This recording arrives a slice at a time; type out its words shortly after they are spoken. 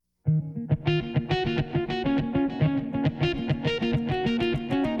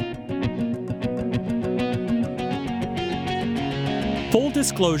Full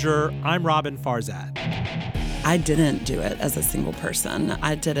disclosure, I'm Robin Farzad. I didn't do it as a single person.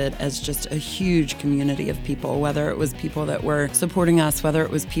 I did it as just a huge community of people, whether it was people that were supporting us, whether it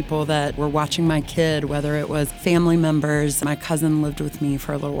was people that were watching my kid, whether it was family members. My cousin lived with me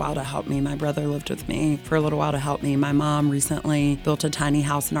for a little while to help me. My brother lived with me for a little while to help me. My mom recently built a tiny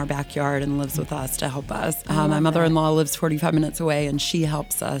house in our backyard and lives with us to help us. My mother-in-law lives 45 minutes away and she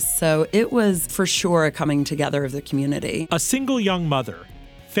helps us. So it was for sure a coming together of the community. A single young mother,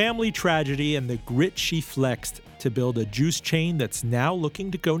 family tragedy, and the grit she flexed to build a juice chain that's now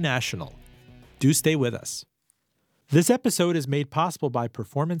looking to go national. Do stay with us. This episode is made possible by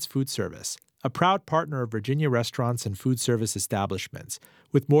Performance Food Service, a proud partner of Virginia restaurants and food service establishments,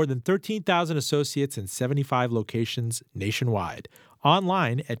 with more than 13,000 associates in 75 locations nationwide,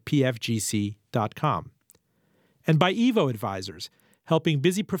 online at pfgc.com. And by Evo Advisors, helping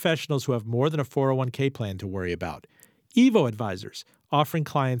busy professionals who have more than a 401k plan to worry about. Evo Advisors, offering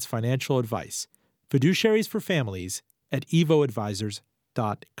clients financial advice. Fiduciaries for families at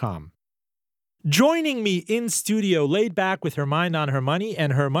evoadvisors.com. Joining me in studio, laid back with her mind on her money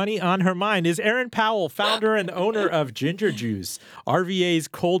and her money on her mind, is Erin Powell, founder and owner of Ginger Juice, RVA's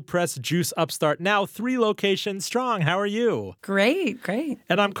cold-pressed juice upstart, now 3 locations strong. How are you? Great.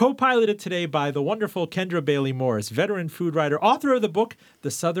 And I'm co-piloted today by the wonderful Kendra Bailey Morris, veteran food writer, author of the book,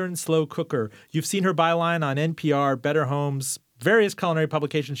 The Southern Slow Cooker. You've seen her byline on NPR, Better Homes, various culinary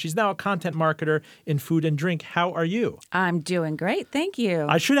publications. She's now a content marketer in food and drink. How are you? I'm doing great. Thank you.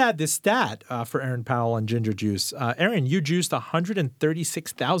 I should add this stat for Erin Powell on Ginger Juice. Erin, you juiced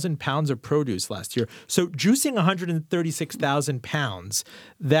 136,000 pounds of produce last year. So juicing 136,000 pounds,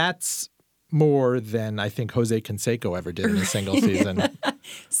 that's more than I think Jose Canseco ever did in a single season.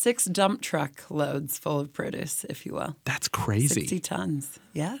 6 dump truck loads full of produce, if you will. That's crazy. 60 tons.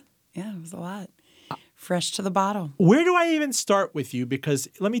 Yeah, it was a lot. Fresh to the bottle. Where do I even start with you? Because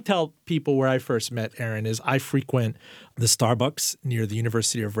let me tell people where I first met Erin is I frequent the Starbucks near the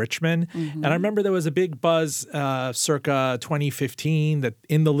University of Richmond. Mm-hmm. And I remember there was a big buzz circa 2015 that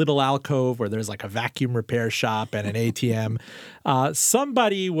in the little alcove where there's like a vacuum repair shop and an ATM,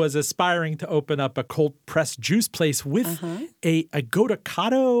 somebody was aspiring to open up a cold pressed juice place with a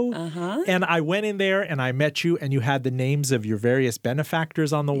Gotacado. And I went in there and I met you and you had the names of your various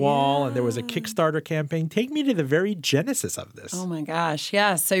benefactors on the wall and there was a Kickstarter campaign. Take me to the very genesis of this. Oh my gosh.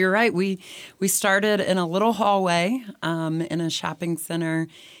 Yeah. So you're right. We started in a little hallway in a shopping center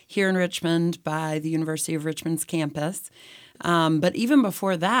here in Richmond by the University of Richmond's campus. But even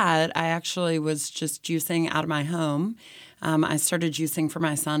before that, I actually was just juicing out of my home. I started juicing for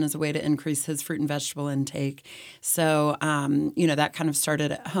my son as a way to increase his fruit and vegetable intake. So, that kind of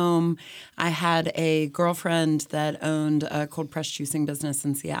started at home. I had a girlfriend that owned a cold pressed juicing business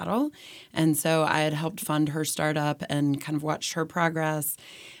in Seattle. And so I had helped fund her startup and kind of watched her progress.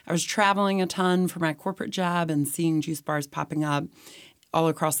 I was traveling a ton for my corporate job and seeing juice bars popping up all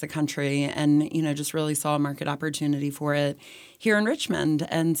across the country and, just really saw a market opportunity for it here in Richmond.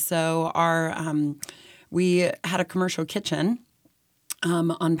 And so we had a commercial kitchen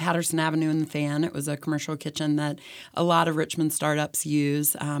on Patterson Avenue in the Fan. It was a commercial kitchen that a lot of Richmond startups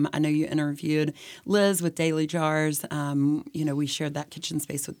use. I know you interviewed Liz with Daily Jars. We shared that kitchen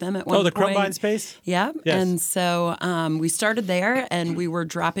space with them at one point. Oh, the Crumbine space? Yeah. Yes. And so we started there, and we were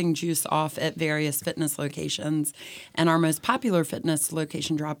dropping juice off at various fitness locations. And our most popular fitness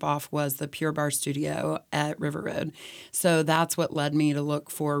location drop-off was the Pure Barre Studio at River Road. So that's what led me to look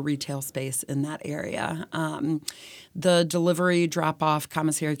for retail space in that area. The delivery drop-off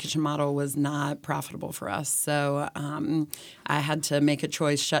commissary kitchen model was not profitable for us. So I had to make a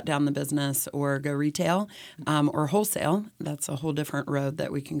choice, shut down the business or go retail or wholesale. That's a whole different road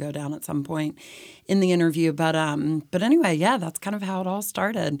that we can go down at some point in the interview. But anyway, yeah, that's kind of how it all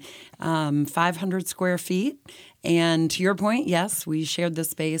started. 500 square feet. And to your point, yes, we shared the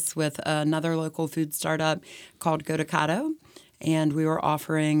space with another local food startup called Gotacado. And we were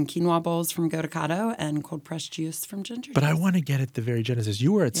offering quinoa bowls from Gotacado and cold-pressed juice from Ginger But Juice. I want to get at the very genesis.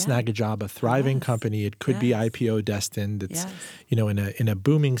 You were at Snag a Job, a thriving company. It could be IPO destined. It's in a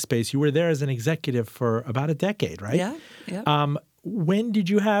booming space. You were there as an executive for about a decade, right? Yeah. When did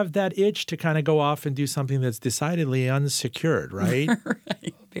you have that itch to kind of go off and do something that's decidedly unsecured, right?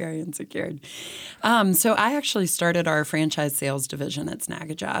 Right. very insecure. So I actually started our franchise sales division at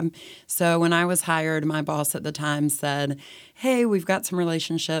Snag a Job. So when I was hired, my boss at the time said, hey, we've got some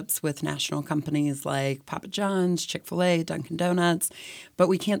relationships with national companies like Papa John's, Chick-fil-A, Dunkin' Donuts, but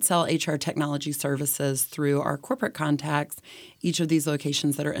we can't sell HR technology services through our corporate contacts. Each of these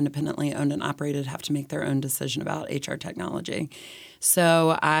locations that are independently owned and operated have to make their own decision about HR technology.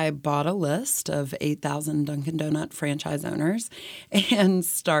 So I bought a list of 8,000 Dunkin' Donut franchise owners and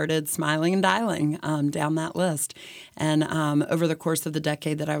started smiling and dialing down that list. And over the course of the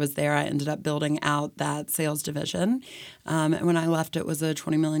decade that I was there, I ended up building out that sales division. And when I left, it was a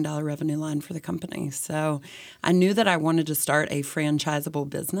 $20 million revenue line for the company. So I knew that I wanted to start a franchisable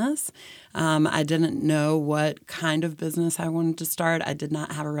business. I didn't know what kind of business I wanted to start. I did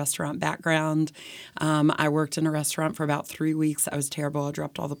not have a restaurant background. I worked in a restaurant for about 3 weeks. I was terrible. I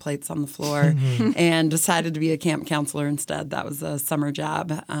dropped all the plates on the floor and decided to be a camp counselor instead. That was a summer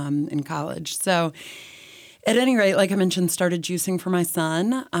job in college. So at any rate, like I mentioned, started juicing for my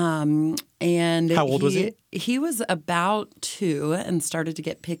son. And how old was he? He was about 2 and started to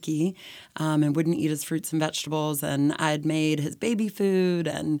get picky and wouldn't eat his fruits and vegetables. And I'd made his baby food.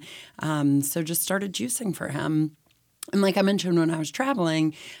 And so just started juicing for him. And like I mentioned, when I was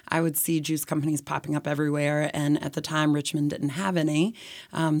traveling, I would see juice companies popping up everywhere. And at the time, Richmond didn't have any.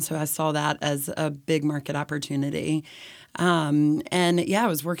 So I saw that as a big market opportunity. And I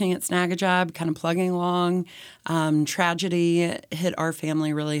was working at Snag a Job, kind of plugging along. Tragedy hit our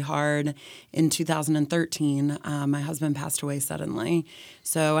family really hard in 2013. My husband passed away suddenly.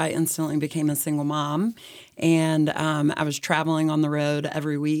 So I instantly became a single mom. And I was traveling on the road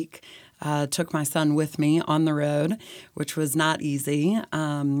every week. Took my son with me on the road, which was not easy.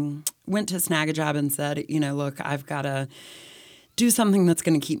 Went to Snag a Job and said, look, I've got to do something that's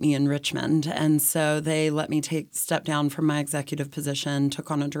going to keep me in Richmond. And so they let me step down from my executive position, took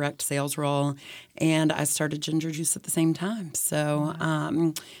on a direct sales role, and I started Ginger Juice at the same time.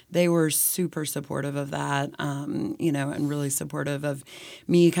 So they were super supportive of that, and really supportive of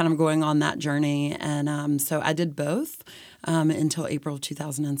me kind of going on that journey. And so I did both. Until April of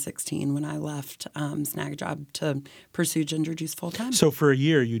 2016 when I left Snag a Job to pursue Ginger Juice full time. So for a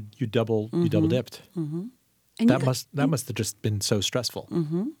year, you double dipped. And That must have just been so stressful.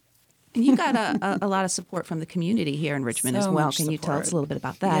 And you got a lot of support from the community here in Richmond as well. Can you tell us a little bit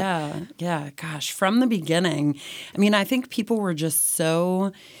about that? Yeah. Gosh, from the beginning, I think people were just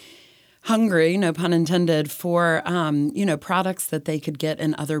so hungry, no pun intended, for, products that they could get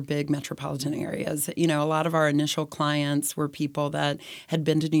in other big metropolitan areas. A lot of our initial clients were people that had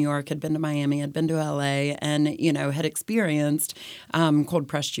been to New York, had been to Miami, had been to LA, and, had experienced cold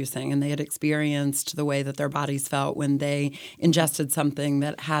press juicing, and they had experienced the way that their bodies felt when they ingested something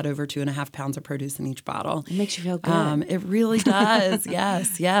that had over 2.5 pounds of produce in each bottle. It makes you feel good. It really does.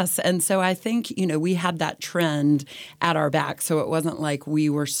 Yes. And so I think, we had that trend at our back. So it wasn't like we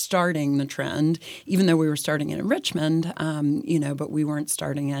were starting the trend, even though we were starting it in Richmond, but we weren't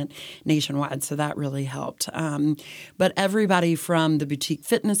starting it nationwide. So that really helped. But everybody from the boutique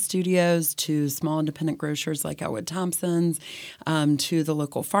fitness studios to small independent grocers like Elwood Thompson's to the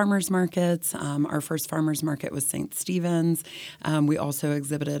local farmers markets. Our first farmers market was St. Stephen's. We also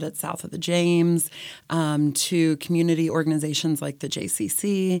exhibited at South of the James, to community organizations like the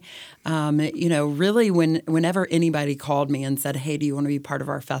JCC. Really whenever anybody called me and said, hey, do you want to be part of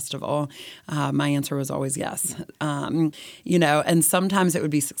our festival? My answer was always yes. And sometimes it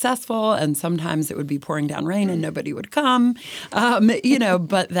would be successful and sometimes it would be pouring down rain and nobody would come,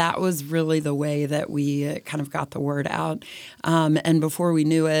 but that was really the way that we kind of got the word out. And before we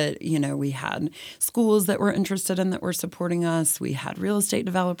knew it, we had schools that were interested in that were supporting us. We had real estate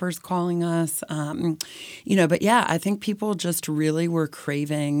developers calling us, I think people just really were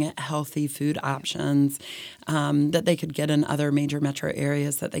craving healthy food options that they could get in other major metro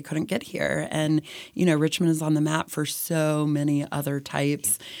areas that they couldn't get here. And, Richmond is on the map for so many other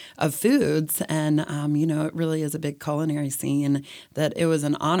types of foods. And, it really is a big culinary scene that it was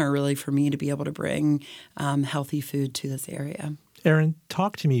an honor really for me to be able to bring healthy food to this area. Erin,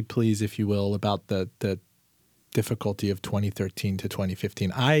 talk to me, please, if you will, about the difficulty of 2013 to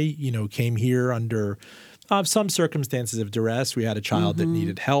 2015. I, came here under some circumstances of duress. We had a child that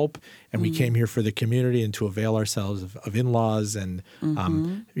needed help, and we came here for the community and to avail ourselves of in-laws and,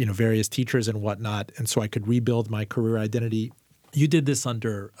 various teachers and whatnot. And so I could rebuild my career identity. You did this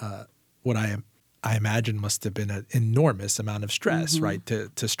under what I imagine must have been an enormous amount of stress, right?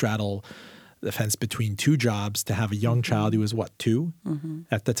 To straddle the fence between 2 jobs, to have a young child who was, 2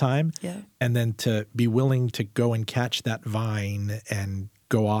 at the time? Yeah. And then to be willing to go and catch that vine and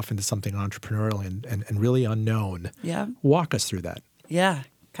go off into something entrepreneurial and really unknown. Yeah. Walk us through that. Yeah.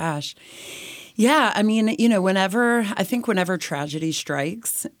 Gosh. Yeah, I mean, whenever tragedy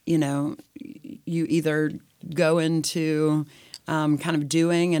strikes, you either go into kind of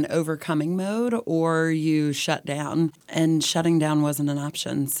doing and overcoming mode, or you shut down. And shutting down wasn't an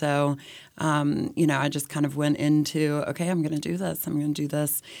option. So, I just kind of went into, okay, I'm going to do this. I'm going to do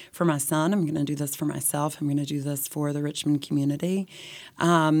this for my son. I'm going to do this for myself. I'm going to do this for the Richmond community.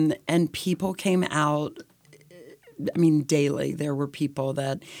 And people came out. I mean, daily there were people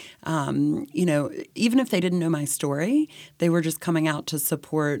that, even if they didn't know my story, they were just coming out to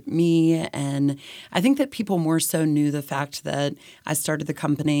support me. And I think that people more so knew the fact that I started the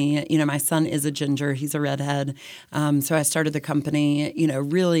company. My son is a ginger. He's a redhead. So I started the company,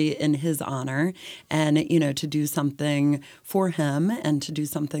 really in his honor and, to do something for him and to do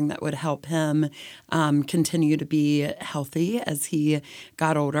something that would help him continue to be healthy as he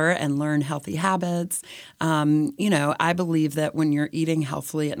got older and learn healthy habits. I believe that when you're eating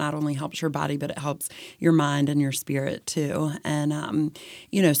healthily, it not only helps your body, but it helps your mind and your spirit too. And,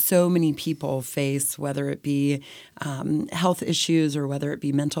 so many people face, whether it be health issues or whether it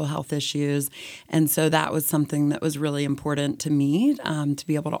be mental health issues. And so that was something that was really important to me to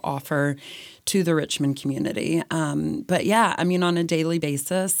be able to offer to the Richmond community. But yeah, I mean, on a daily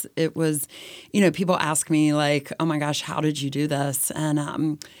basis, it was, people ask me like, oh my gosh, how did you do this?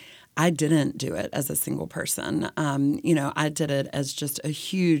 And I didn't do it as a single person. I did it as just a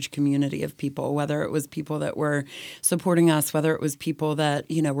huge community of people, whether it was people that were supporting us, whether it was people that,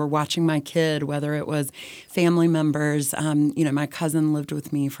 were watching my kid, whether it was family members. My cousin lived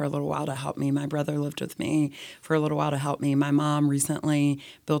with me for a little while to help me. My brother lived with me for a little while to help me. My mom recently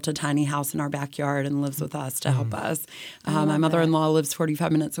built a tiny house in our backyard and lives with us to help us. My mother-in-law lives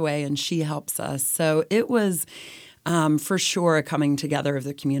 45 minutes away and she helps us. So it was for sure a coming together of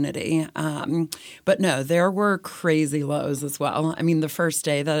the community. But no, there were crazy lows as well. I mean, the first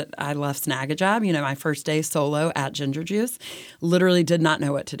day that I left Snagajob, my first day solo at Ginger Juice, literally did not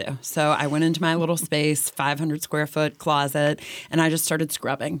know what to do. So I went into my little space, 500 square foot closet, and I just started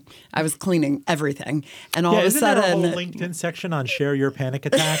scrubbing. I was cleaning everything. And all of a sudden... Isn't there a whole LinkedIn section on share your panic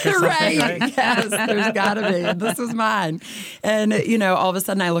attack or something? Right? Yes, there's got to be. This was mine. And, all of a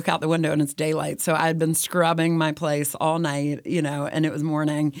sudden I look out the window and it's daylight. So I had been scrubbing my place all night, and it was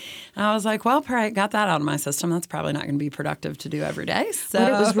morning. And I was like, well, got that out of my system. That's probably not going to be productive to do every day. So, but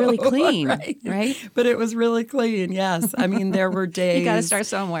it was really clean, right? But it was really clean, yes. I mean, there were days. You got to start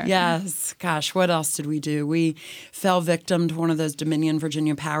somewhere. Yes. Gosh, what else did we do? We fell victim to one of those Dominion,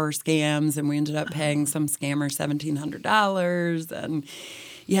 Virginia power scams, and we ended up paying some scammer $1,700. And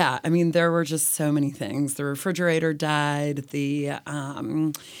yeah, I mean, there were just so many things. The refrigerator died.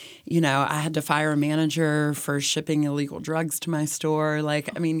 I had to fire a manager for shipping illegal drugs to my store.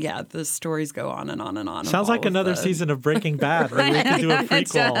 The stories go on and on and on. Sounds like another season of Breaking Bad. Right? We could do a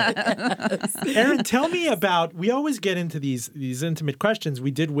prequel. Yes. Erin, tell me about, we always get into these intimate questions.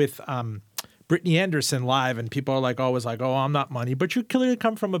 We did with Brittany Anderson live, and people are always like, oh, I'm not money. But you clearly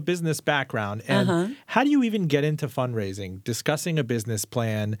come from a business background. And how do you even get into fundraising, discussing a business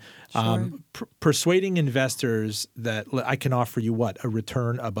plan, persuading investors that I can offer you a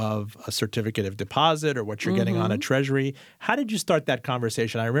return above a certificate of deposit or what you're getting on a treasury? How did you start that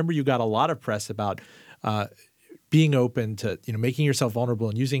conversation? I remember you got a lot of press about being open to, making yourself vulnerable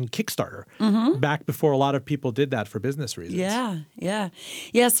and using Kickstarter back before a lot of people did that for business reasons.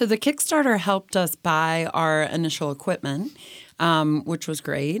 Yeah. So the Kickstarter helped us buy our initial equipment, which was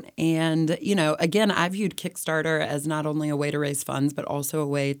great. And, again, I viewed Kickstarter as not only a way to raise funds, but also a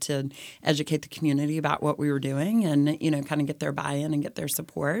way to educate the community about what we were doing and, kind of get their buy-in and get their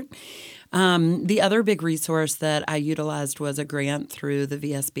support. The other big resource that I utilized was a grant through the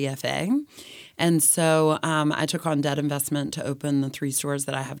VSBFA. And so I took on debt investment to open the 3 stores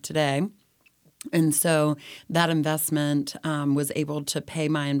that I have today. And so that investment was able to pay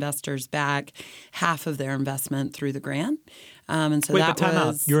my investors back half of their investment through the grant. And so that time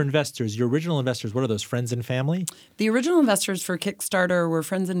was out. Your investors, your original investors, what are those, friends and family? The original investors for Kickstarter were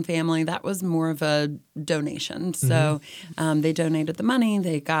friends and family. That was more of a donation. So they donated the money.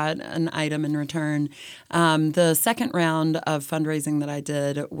 They got an item in return. The second round of fundraising that I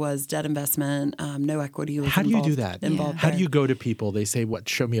did was debt investment. No equity was involved. How do you do that? How there. do you go to people? They say,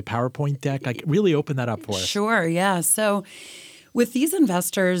 show me a PowerPoint deck? Really open that up for us. Sure, yeah. So with these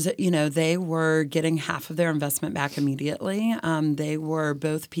investors, they were getting half of their investment back immediately. They were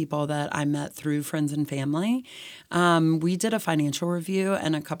both people that I met through friends and family. We did a financial review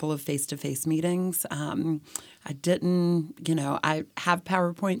and a couple of face-to-face meetings. I didn't, I have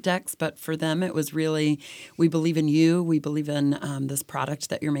PowerPoint decks, but for them it was really, we believe in you. We believe in this product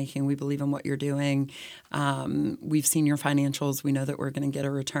that you're making. We believe in what you're doing. We've seen your financials. We know that we're going to get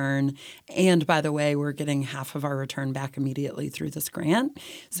a return. And by the way, we're getting half of our return back immediately through this grant.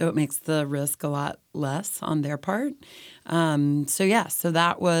 So it makes the risk a lot less on their part. So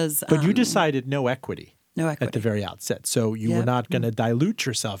that was. But you decided no equity. No equity. At the very outset. So you were not going to dilute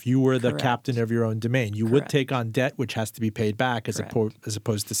yourself. You were the captain of your own domain. You would take on debt, which has to be paid back as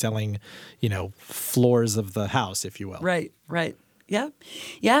opposed to selling, floors of the house, if you will. Right. Yeah.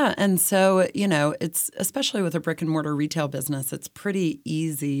 And so, it's especially with a brick and mortar retail business, it's pretty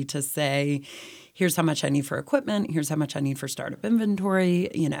easy to say, here's how much I need for equipment. Here's how much I need for startup inventory.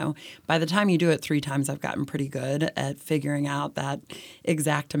 By the time you do it 3 times, I've gotten pretty good at figuring out that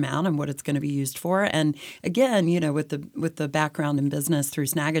exact amount and what it's going to be used for. And again, with the background in business through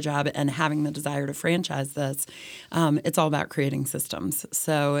Snagajob and having the desire to franchise this, it's all about creating systems.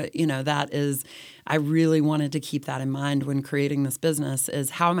 So, that is, I really wanted to keep that in mind when creating this business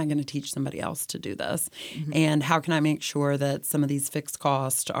is how am I going to teach somebody else to do this? Mm-hmm. And how can I make sure that some of these fixed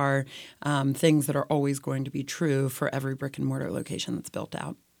costs are things that are always going to be true for every brick and mortar location that's built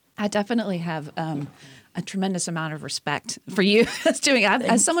out? I definitely have a tremendous amount of respect for you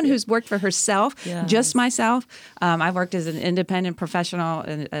as someone who's worked for herself, just myself. I've worked as an independent professional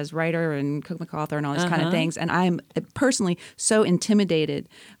and as writer and cookbook author and all these kind of things. And I'm personally so intimidated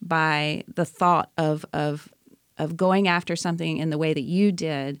by the thought of going after something in the way that you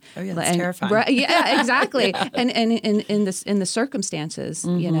did. Oh yeah, that's terrifying. Right, yeah, exactly. and in the circumstances,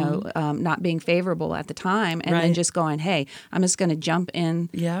 not being favorable at the time, and then just going, hey, I'm just going to jump in,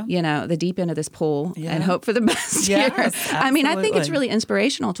 the deep end of this pool and hope for the best here. Absolutely. I mean, I think it's really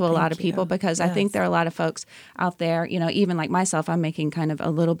inspirational to a lot of people because I think there are a lot of folks out there, even like myself, I'm making kind of a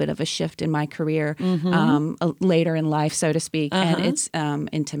little bit of a shift in my career later in life, so to speak, and it's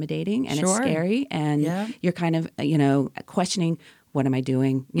intimidating and it's scary, and you're kind of questioning, what am I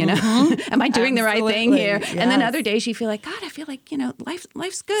doing? Am I doing the right thing here? Yes. And then other days you feel like, God, I feel like,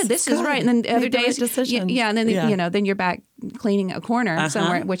 life's good. This is right. And then the other days, and then then you're back cleaning a corner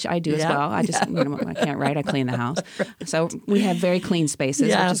somewhere, which I do as well. I just, I can't write. I clean the house. So we have very clean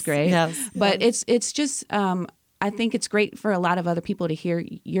spaces, which is great. But it's just. I think it's great for a lot of other people to hear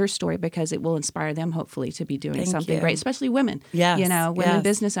your story because it will inspire them, hopefully, to be doing something great, especially women. Women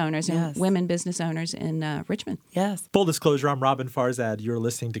business owners and women business owners in Richmond. Yes. Full disclosure, I'm Robin Farzad. You're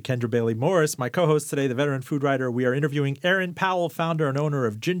listening to Kendra Bailey Morris. My co-host today, the veteran food writer. We are interviewing Erin Powell, founder and owner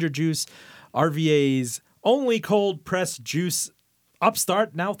of Ginger Juice, RVA's only cold pressed juice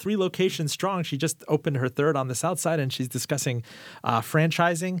upstart, now 3 locations strong. She just opened her 3rd on the South Side, and she's discussing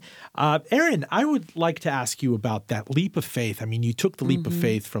franchising. Erin, I would like to ask you about that leap of faith. I mean, you took the leap of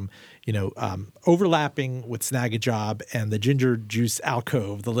faith from, overlapping with Snagajob and the Ginger Juice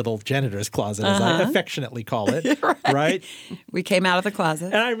alcove, the little janitor's closet, as I affectionately call it, right? We came out of the closet.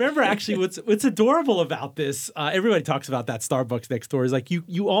 And I remember actually what's adorable about this, everybody talks about that Starbucks next door, is like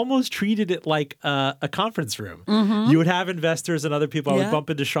you almost treated it like a conference room. You would have investors and other people. I would bump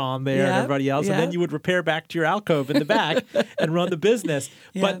into Sean there and everybody else, and then you would repair back to your alcove in the back and run the business.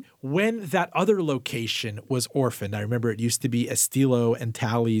 But when that other location was orphaned, I remember it used to be Estilo and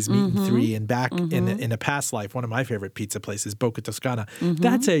Tally's Meat and Three, and back in a past life, one of my favorite pizza places, Boca Toscana.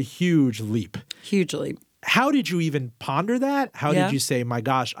 That's a huge leap. Huge leap. How did you even ponder that? How did you say, my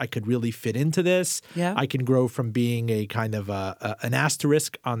gosh, I could really fit into this? I can grow from being a kind of an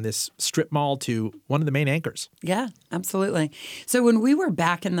asterisk on this strip mall to one of the main anchors. Yeah, absolutely. So when we were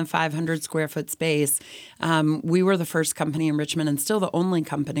back in the 500 square foot space, we were the first company in Richmond and still the only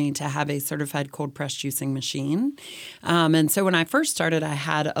company to have a certified cold press juicing machine. And so when I first started, I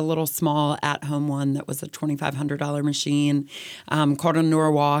had a little small at-home one that was a $2,500 machine called a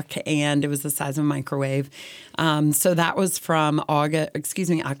Norwalk, and it was the size of a microwave. So that was from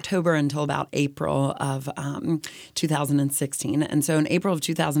October until about April of 2016. And so in April of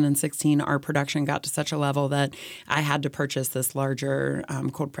 2016, our production got to such a level that I had to purchase this larger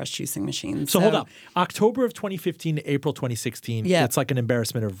cold press juicing machine. So hold up. October of 2015 to April 2016, it's like an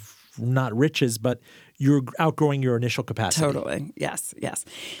embarrassment of not riches, but you're outgrowing your initial capacity. Totally. Yes.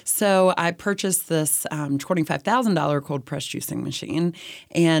 So I purchased this $25,000 cold press juicing machine,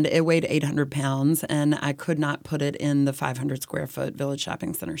 and it weighed 800 pounds, and I could not put it in the 500 square foot Village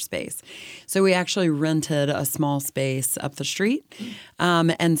Shopping Center space. So we actually rented a small space up the street.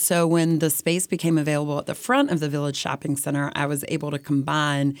 And so when the space became available at the front of the Village Shopping Center, I was able to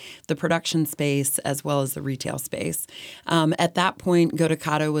combine the production space as well as the retail space. At that point,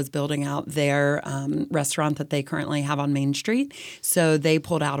 Godocado was building out their restaurant that they currently have on Main Street. So they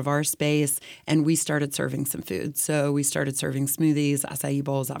pulled out of our space and we started serving some food. So we started serving smoothies, acai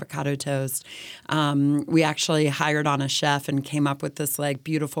bowls, avocado toast. We actually hired on a chef and came up with this like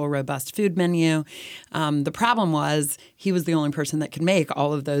beautiful, robust food menu. The problem was he was the only person that could make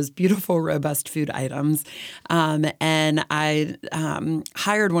all of those beautiful, robust food items. And I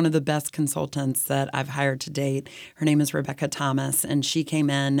hired one of the best consultants that I've hired to date. Her name is Rebecca Thomas, and she came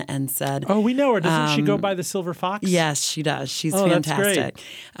in and said, "Oh, we know her. Doesn't she go by the Silver Fox?" Yes, she does. She's That's fantastic.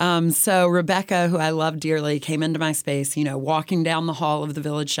 great. So Rebecca, who I love dearly, came into my space, walking down the hall of the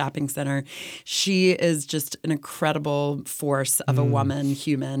Village Shopping Center. She is just an incredible force of a woman,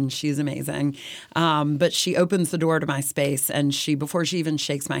 human. She's amazing. But she opens the door to my space, and before she even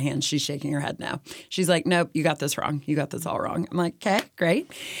shakes my hand, she's shaking her head no. She's like, "Nope, you got this wrong. You got this all wrong." I'm like, "Okay,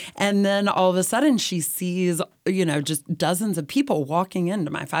 great." And then all of a sudden she sees, just dozens of people walking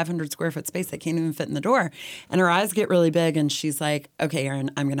into my 500 square foot space that can't even fit in the door. And her eyes get really big and she's like, "Okay,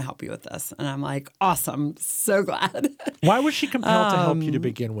 Erin, I'm going to help you with this." And I'm like, "Awesome. So glad." Why was she compelled to help you to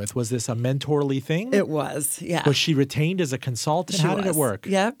begin with? Was this a mentorly thing? It was, yeah. Was she retained as a consultant? How did it work?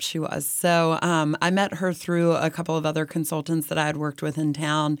 Yep, she was. So I met her through a couple of other consultants that I had worked with in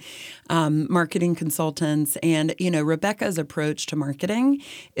town, marketing consultants. And, Rebecca's approach to marketing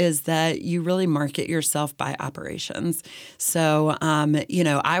is that you really market yourself by operations. So,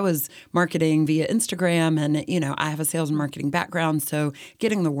 I was marketing via Instagram and, I have a sales and marketing background. So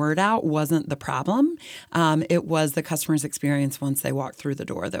getting the word out wasn't the problem. It was the customer's experience once they walked through the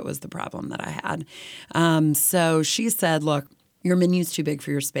door that was the problem that I had. So she said, "Look, your menu's too big for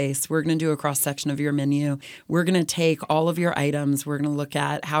your space. We're going to do a cross-section of your menu. We're going to take all of your items. We're going to look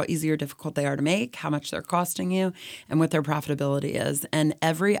at how easy or difficult they are to make, how much they're costing you, and what their profitability is. And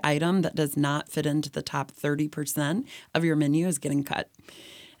every item that does not fit into the top 30% of your menu is getting cut."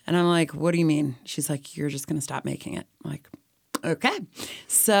 And I'm like, "What do you mean?" She's like, "You're just going to stop making it." I'm like, "Okay."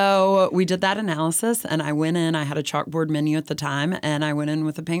 So we did that analysis and I went in, I had a chalkboard menu at the time, and I went in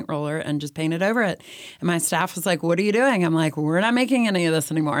with a paint roller and just painted over it. And my staff was like, "What are you doing?" I'm like, "We're not making any of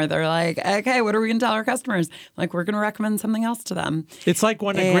this anymore." They're like, "Okay, what are we going to tell our customers?" Like, "We're going to recommend something else to them." It's like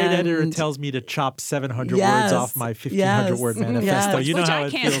when a great editor tells me to chop 700 words off my 1,500 word manifesto. Yes. You know Which how I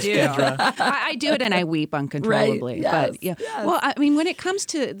it can't feels, do. Kendra. I do it and I weep uncontrollably. Right. Yes. But yeah. Yes. Well, I mean, when it comes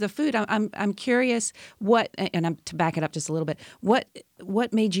to the food, I'm curious to back it up just a little bit.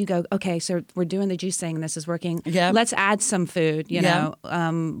 What made you go, "Okay, so we're doing the juice thing and this is working. Yep. Let's add some food." Yep.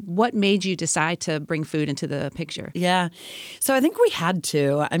 What made you decide to bring food into the picture? Yeah. So I think we had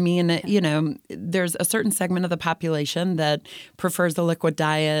to. I mean, there's a certain segment of the population that prefers the liquid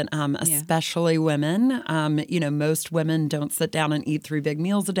diet, especially women. Most women don't sit down and eat 3 big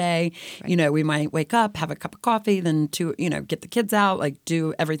meals a day. Right. We might wake up, have a cup of coffee, then get the kids out, like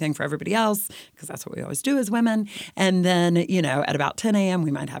do everything for everybody else, because that's what we always do as women. And then, at about 10 a.m.,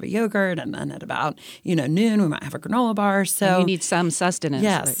 we might have a yogurt. And then at about, noon, we might have a granola bar. So and you need some sustenance.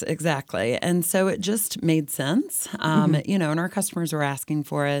 Yes, right? Exactly. And so it just made sense, and our customers were asking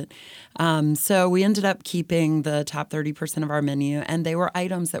for it. So we ended up keeping the top 30% of our menu, and they were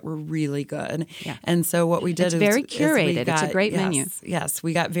items that were really good. Yeah. And so what we did is very curated. It's a great menu. Yes,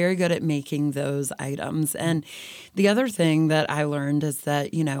 we got very good at making those items. And the other thing that I learned is that,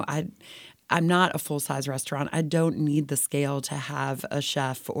 I'm not a full-size restaurant. I don't need the scale to have a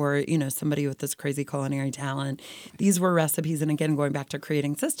chef or, somebody with this crazy culinary talent. These were recipes, and again, going back to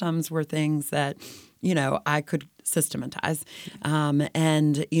creating systems, were things that, I could systematize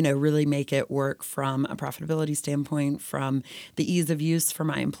and, really make it work from a profitability standpoint, from the ease of use for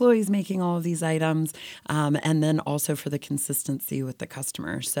my employees making all of these items, and then also for the consistency with the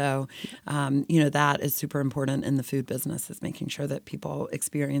customer. So, that is super important in the food business, is making sure that people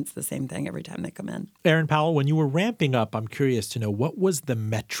experience the same thing every time they come in. Erin Powell, when you were ramping up, I'm curious to know, what was the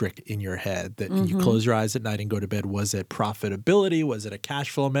metric in your head that you close your eyes at night and go to bed? Was it profitability? Was it a cash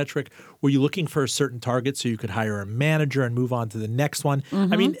flow metric? Were you looking for a certain target so you could hire a manager and move on to the next one?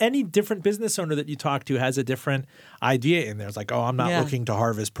 I mean, any different business owner that you talk to has a different idea in there. It's like, "Oh, I'm not looking to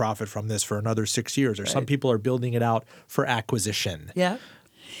harvest profit from this for another 6 years." Or some people are building it out for acquisition. Yeah.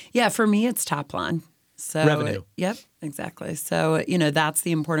 Yeah, for me, it's top line. So revenue. Yep, exactly. So, that's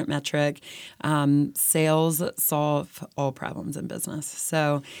the important metric. Sales solve all problems in business.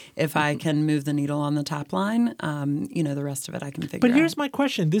 So if I can move the needle on the top line, the rest of it I can figure out. But here's my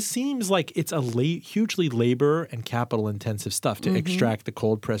question. This seems like it's a hugely labor and capital intensive stuff to extract the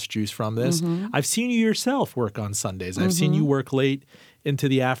cold pressed juice from this. I've seen you yourself work on Sundays. I've seen you work late into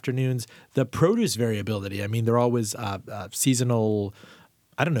the afternoons. The produce variability, I mean, they're always seasonal,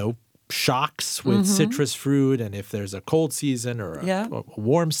 shocks with citrus fruit, and if there's a cold season or a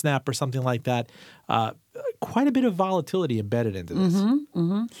warm snap or something like that, quite a bit of volatility embedded into this.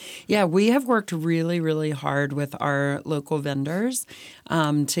 Yeah, we have worked really, really hard with our local vendors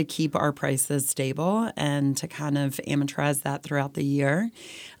to keep our prices stable and to kind of amortize that throughout the year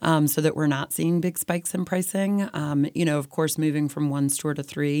so that we're not seeing big spikes in pricing. Of course, moving from one store to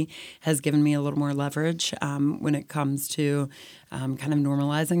 3 has given me a little more leverage when it comes to kind of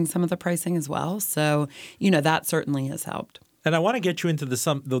normalizing some of the pricing as well. So, that certainly has helped. And I want to get you into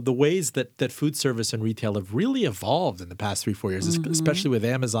the ways that food service and retail have really evolved in the past 3-4 years, especially with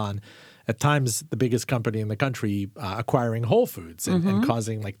Amazon, at times the biggest company in the country, acquiring Whole Foods and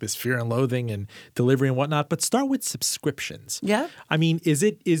causing like this fear and loathing and delivery and whatnot. But start with subscriptions. Yeah. I mean, is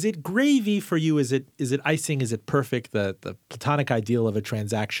it gravy for you? Is it icing? Is it perfect? The platonic ideal of a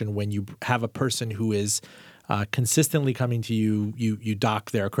transaction when you have a person who is consistently coming to you, you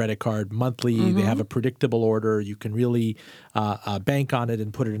dock their credit card monthly. They have a predictable order. You can really bank on it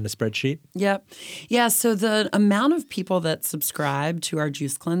and put it in a spreadsheet. Yep. Yeah, so the amount of people that subscribe to our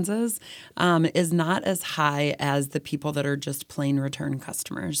juice cleanses is not as high as the people that are just plain return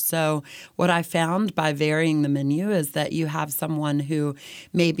customers. So what I found by varying the menu is that you have someone who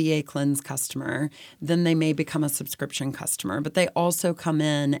may be a cleanse customer, then they may become a subscription customer, but they also come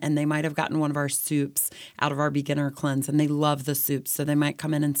in and they might have gotten one of our soups out of our beginner cleanse and they love the soups. So they might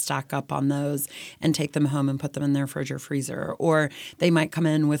come in and stock up on those and take them home and put them in their fridge or freezer. Or they might come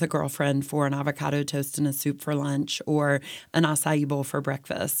in with a girlfriend for an avocado toast and a soup for lunch or an acai bowl for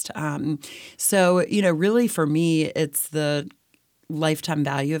breakfast. So, really for me, it's the lifetime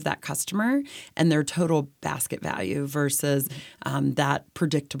value of that customer and their total basket value versus that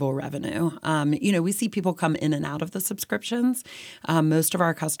predictable revenue. We see people come in and out of the subscriptions. Most of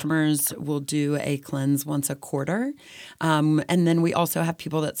our customers will do a cleanse once a quarter. And then we also have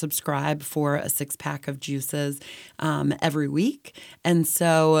people that subscribe for a 6-pack of juices every week. And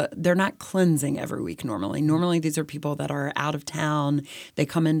so they're not cleansing every week normally. Normally, these are people that are out of town. They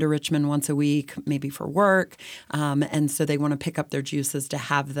come into Richmond once a week, maybe for work. And so they want to pick up their juices to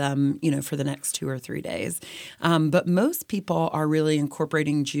have them, for the next 2 or 3 days. But most people are really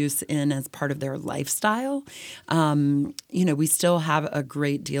incorporating juice in as part of their lifestyle. We still have a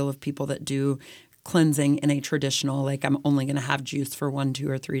great deal of people that do cleansing in a traditional, like I'm only going to have juice for 1, 2,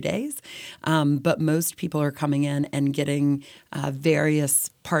 or 3 days. But most people are coming in and getting various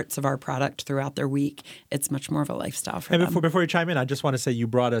parts of our product throughout their week. It's much more of a lifestyle for them. Before you chime in, I just want to say you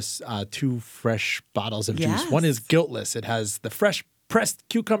brought us 2 fresh bottles of juice. One is Guiltless. It has the fresh pressed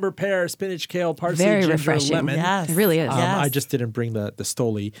cucumber, pear, spinach, kale, parsley, very ginger, refreshing. lemon. Yes. It really is. I just didn't bring the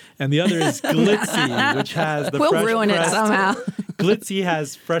Stoli. And the other is Glitzy, which has the We'll ruin it somehow. Glitzy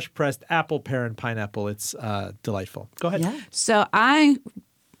has fresh pressed apple, pear, and pineapple. It's delightful. Go ahead. Yeah. So I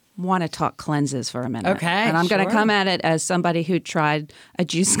want to talk cleanses for a minute. Okay, and I'm going to come at it as somebody who tried a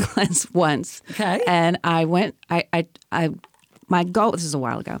juice cleanse once. Okay. And I went, my goal, this is a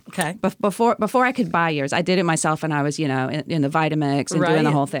while ago. Okay. Before I could buy yours, I did it myself and I was, in the Vitamix and doing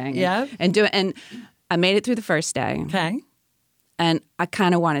the whole thing. Yeah. And I made it through the first day. Okay. And I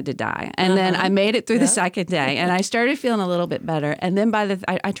kind of wanted to die. And then I made it through the second day and I started feeling a little bit better. And then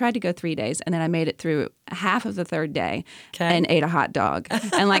I tried to go 3 days and then I made it through half of the third day and ate a hot dog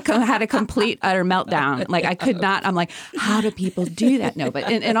and had a complete utter meltdown. Like I could not, I'm like, how do people do that? No, but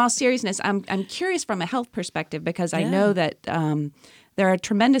in all seriousness, I'm curious from a health perspective because I know that there are a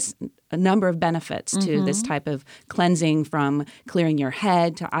tremendous number of benefits to this type of cleansing, from clearing your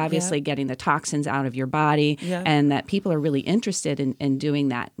head to obviously getting the toxins out of your body, and that people are really interested in doing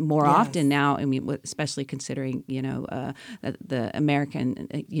that more often now. I mean, especially considering, the American,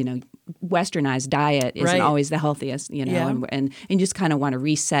 westernized diet isn't always the healthiest, and you just kind of want to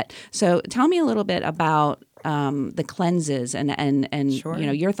reset. So tell me a little bit about the cleanses and Sure.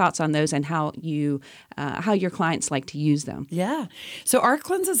 Your thoughts on those and how your clients like to use them. Yeah. So our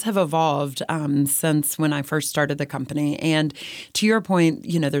cleanses have evolved since when I first started the company. And to your point,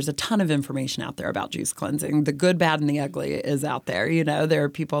 there's a ton of information out there about juice cleansing. The good, bad, and the ugly is out there. There are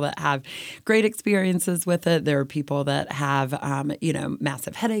people that have great experiences with it. There are people that have,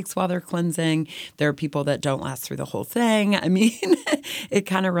 massive headaches while they're cleansing. There are people that don't last through the whole thing. I mean, it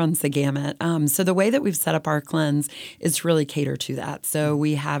kind of runs the gamut. So the way that we've set up our cleanse is to really cater to that. So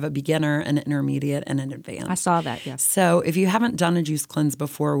we have a beginner, an intermediate, and an advanced. I saw that, yes. So if you haven't done a juice cleanse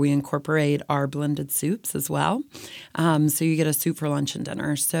before, we incorporate our blended soups as well. So you get a soup for lunch and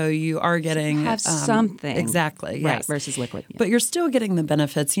dinner. So you are getting have something. Exactly. Right, Yes. versus liquid. Yeah. But you're still getting the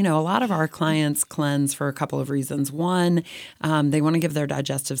benefits. A lot of our clients cleanse for a couple of reasons. One, they want to give their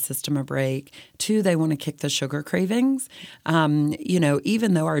digestive system a break. Two, they want to kick the sugar cravings.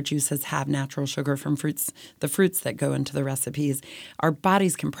 Even though our juices have natural sugar from the fruits that go into the recipes, our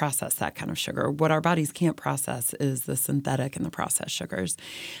bodies can process that kind of sugar. What our bodies can't process is the synthetic and the processed sugars.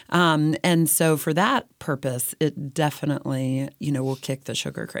 And so for that purpose, it definitely, will kick the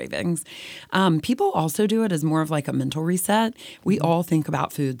sugar cravings. People also do it as more of like a mental reset. We all think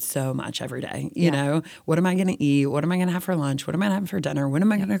about food so much every day. You know, what am I going to eat? What am I going to have for lunch? What am I going to have for dinner? When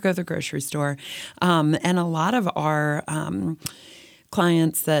am I going to go to the grocery store? And a lot of our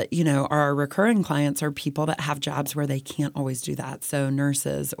clients that, are our recurring clients are people that have jobs where they can't always do that. So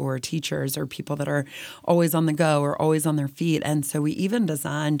nurses or teachers or people that are always on the go or always on their feet. And so we even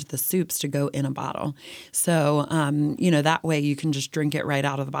designed the soups to go in a bottle. So, that way you can just drink it right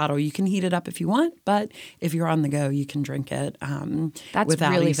out of the bottle. You can heat it up if you want, but if you're on the go, you can drink it That's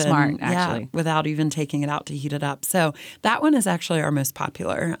without really even, smart, actually. without even taking it out to heat it up. So that one is actually our most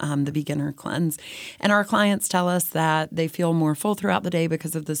popular, the beginner cleanse. And our clients tell us that they feel more full throughout the day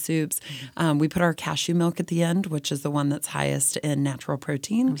because of the soups. We put our cashew milk at the end, which is the one that's highest in natural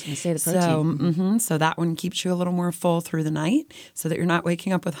protein. I was going to say the protein. So that one keeps you a little more full through the night so that you're not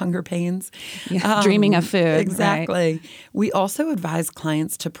waking up with hunger pains. Yeah, dreaming of food. Exactly. Right? We also advise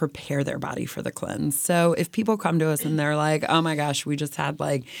clients to prepare their body for the cleanse. So if people come to us and they're like, oh my gosh, we just had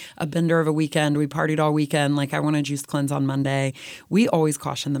like a bender of a weekend, we partied all weekend, like I want a juice cleanse on Monday, we always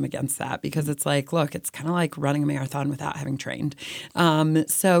caution them against that because it's like, look, it's kind of like running a marathon without having trained.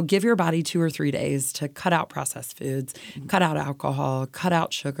 So give your body 2 or 3 days to cut out processed foods, cut out alcohol, cut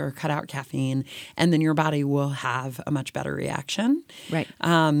out sugar, cut out caffeine, and then your body will have a much better reaction. Right.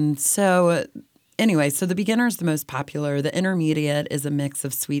 Anyway, so the beginner is the most popular. The intermediate is a mix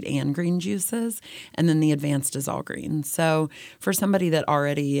of sweet and green juices, and then the advanced is all green. So for somebody that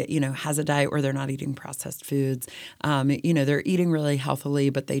already, has a diet where they're not eating processed foods, they're eating really healthily,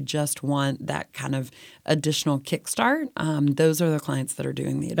 but they just want that kind of additional kickstart. Those are the clients that are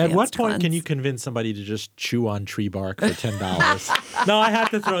doing the advanced At what point cleanse. can you convince somebody to just chew on tree bark for $10? No, I had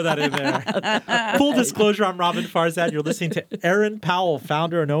to throw that in there. Full disclosure, I'm Robin Farzad. You're listening to Erin Powell,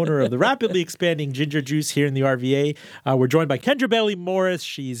 founder and owner of the rapidly expanding Ginger Juice here in the RVA. We're joined by Kendra Bailey Morris.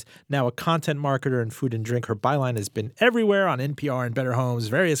 She's now a content marketer in food and drink. Her byline has been everywhere on NPR and Better Homes,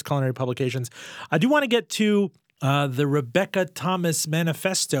 various culinary publications. I do want to get to the Rebecca Thomas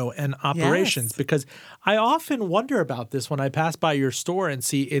Manifesto and operations, because I often wonder about this when I pass by your store and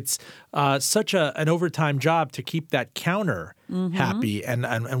see it's such an overtime job to keep that counter happy.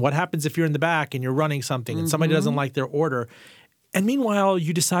 And what happens if you're in the back and you're running something and somebody doesn't like their order? And meanwhile,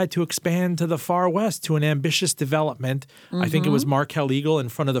 you decide to expand to the far west to an ambitious development. I think it was Markel Eagle in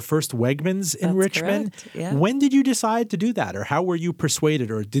front of the first Wegmans in Richmond. Correct. Yeah. When did you decide to do that? Or how were you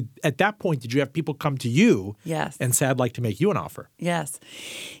persuaded? Or at that point, did you have people come to you and say, I'd like to make you an offer? Yes.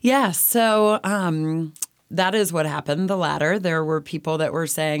 Yeah. So that is what happened, the latter. There were people that were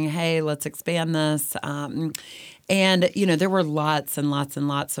saying, hey, let's expand this. And, there were lots and lots and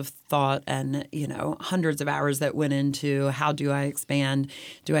lots of thought and, hundreds of hours that went into how do I expand?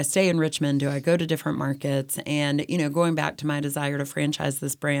 Do I stay in Richmond? Do I go to different markets? And, going back to my desire to franchise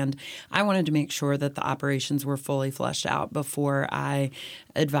this brand, I wanted to make sure that the operations were fully fleshed out before I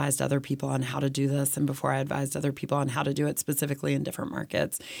advised other people on how to do this and before I advised other people on how to do it specifically in different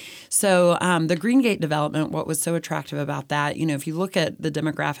markets. So the Greengate development, what was so attractive about that, if you look at the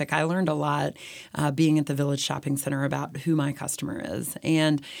demographic, I learned a lot being at the Village Shopping Center about who my customer is.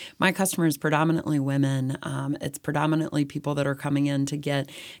 And my customer is predominantly women. It's predominantly people that are coming in to get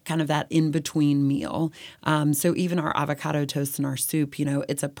kind of that in-between meal. So even our avocado toast and our soup,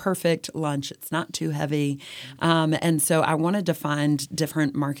 it's a perfect lunch. It's not too heavy. And so I wanted to find different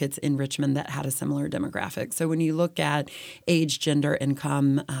markets in Richmond that had a similar demographic. So when you look at age, gender,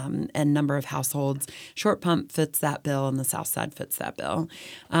 income, and number of households, Short Pump fits that bill and the South Side fits that bill.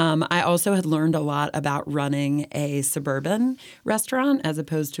 I also had learned a lot about running a suburban restaurant as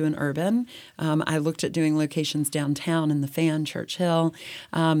opposed to an an urban. I looked at doing locations downtown in the Fan, Church Hill.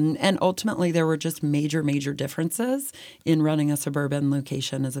 And ultimately, there were just major differences in running a suburban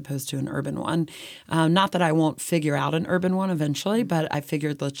location as opposed to an urban one. Not that I won't figure out an urban one eventually, but I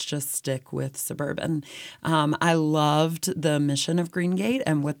figured let's just stick with suburban. I loved the mission of Greengate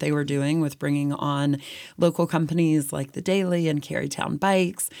and what they were doing with bringing on local companies like the Daily and Carytown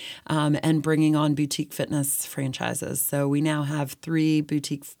Bikes, and bringing on boutique fitness franchises. So we now have 3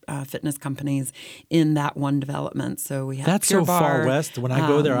 boutique fitness companies in that one development. So we have That's Pure so Barre. far west. When I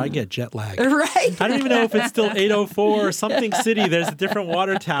go there, I get jet lag. Right. I don't even know if it's still 804 or something city. There's a different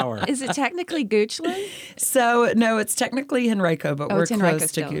water tower. Is it technically Goochland? So, no, it's technically Henrico, but we're it's Henrico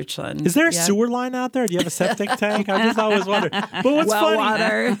close to still. Goochland. Is there a Yep. sewer line out there? Do you have a septic tank? I just always wonder. But what's Well funny,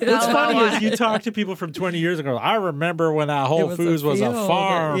 water. what's funny is you talk to people from 20 years ago. I remember when that Whole was a Foods was a field.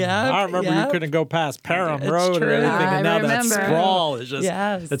 farm. Yep, I remember you yep. couldn't go past Parham It's Road true. and everything. I And now that remember. sprawl is just.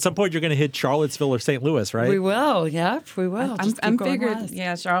 Yes. At some point, you're going to hit Charlottesville or St. Louis, right? We will. Yep, we will. I'm Just keep going figured, west.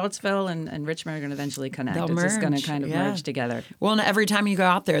 yeah, Charlottesville and Richmond are going to eventually connect. They'll It's just going to merge, kind of yeah. merge together. Well, and every time you go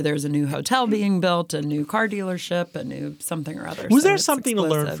out there's a new hotel being built, a new car dealership, a new something or other. Was So there it's something to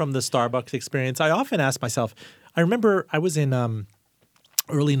learn explosive. from the Starbucks experience? I often ask myself, I remember I was in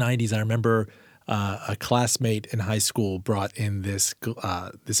early 90s. I remember a classmate in high school brought in this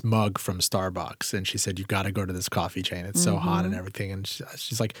mug from Starbucks, and she said, "You've got to go to this coffee chain. It's so hot and everything." And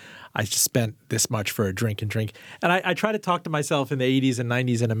she's like, "I just spent this much for a drink." And I try to talk to myself in the 80s and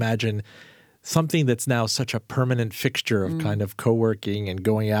 90s and imagine something that's now such a permanent fixture of kind of co-working and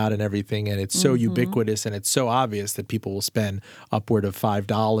going out and everything, and it's so ubiquitous and it's so obvious that people will spend upward of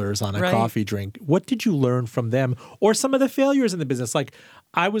 $5 on a Right. coffee drink. What did you learn from them or some of the failures in the business? Like,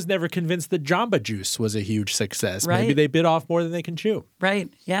 I was never convinced that Jamba Juice was a huge success. Maybe Right. they bit off more than they can chew. Right.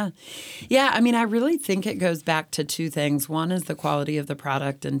 Yeah. Yeah. I mean, I really think it goes back to 2 things. One is the quality of the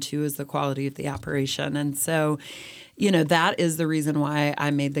product, and 2 is the quality of the operation. And so, that is the reason why I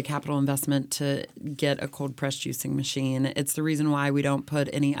made the capital investment to get a cold press juicing machine. It's the reason why we don't put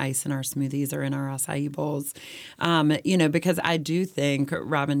any ice in our smoothies or in our acai bowls. Because I do think,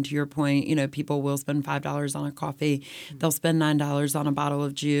 Robin, to your point, people will spend $5 on a coffee. They'll spend $9 on a bottle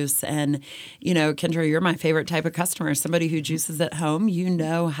of juice. And, Kendra, you're my favorite type of customer. Somebody who juices at home, you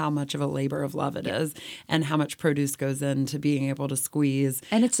know how much of a labor of love it is and how much produce goes into being able to squeeze.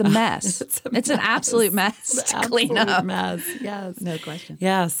 And it's a mess. It's an absolute mess to clean up. Mess. Yes. No question.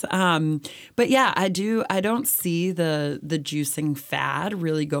 Yes. But yeah, I don't see the juicing fad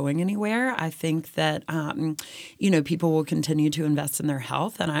really going anywhere. I think that, people will continue to invest in their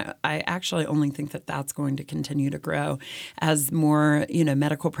health. And I actually only think that that's going to continue to grow as more,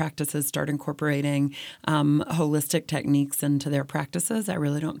 medical practices start incorporating holistic techniques into their practices. I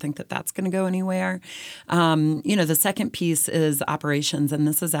really don't think that that's going to go anywhere. The second piece is operations. And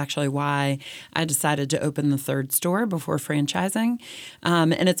this is actually why I decided to open the 3rd store before franchising.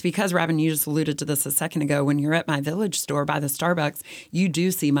 And it's because, Robin, you just alluded to this a second ago. When you're at my Village store by the Starbucks, you do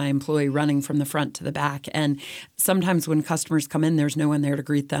see my employee running from the front to the back. And sometimes when customers come in, there's no one there to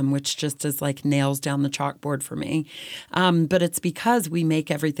greet them, which just is like nails down the chalkboard for me. But it's because we make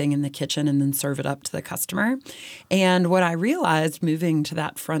everything in the kitchen and then serve it up to the customer. And what I realized moving to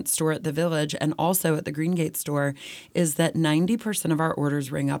that front store at the Village and also at the Greengate store is that 90% of our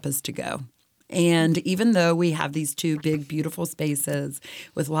orders ring up as to go. And even though we have these 2 big, beautiful spaces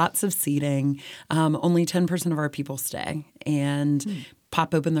with lots of seating, only 10% of our people stay and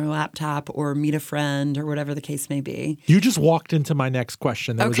pop open their laptop or meet a friend or whatever the case may be. You just walked into my next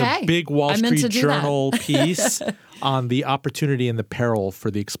question. There was a big Wall I meant Street to do Journal piece on the opportunity and the peril for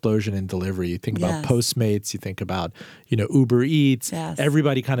the explosion in delivery. You think about Yes. Postmates, you think about, Uber Eats, Yes.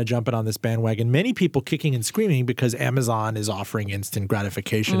 everybody kind of jumping on this bandwagon. Many people kicking and screaming because Amazon is offering instant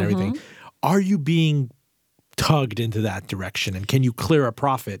gratification and everything. Are you being tugged into that direction? And can you clear a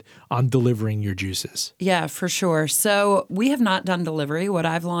profit on delivering your juices? Yeah, for sure. So we have not done delivery. What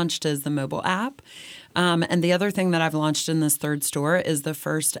I've launched is the mobile app. And the other thing that I've launched in this 3rd store is the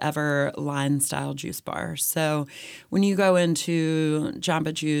first ever line-style juice bar. So when you go into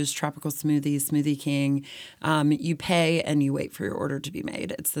Jamba Juice, Tropical Smoothie, Smoothie King, you pay and you wait for your order to be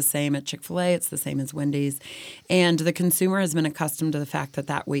made. It's the same at Chick-fil-A. It's the same as Wendy's. And the consumer has been accustomed to the fact that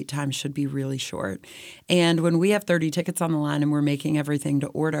that wait time should be really short. And when we have 30 tickets on the line and we're making everything to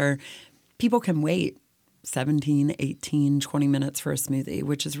order, people can wait. 17, 18, 20 minutes for a smoothie,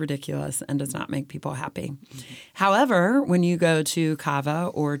 which is ridiculous and does not make people happy. Mm-hmm. However, when you go to Cava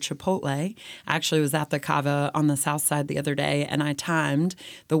or Chipotle, I actually was at the Cava on the south side the other day, and I timed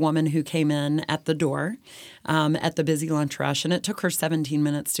the woman who came in at the door at the busy lunch rush, and it took her 17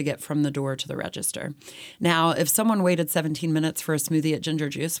 minutes to get from the door to the register. Now, if someone waited 17 minutes for a smoothie at Ginger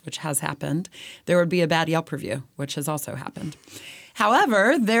Juice, which has happened, there would be a bad Yelp review, which has also happened.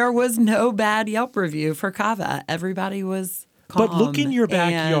 However, there was no bad Yelp review for Cava. Everybody was calm. But look in your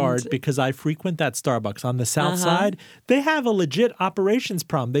backyard, because I frequent that Starbucks on the south side. They have a legit operations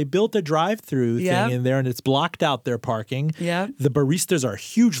problem. They built a drive-through thing in there, and it's blocked out their parking. Yep. The baristas are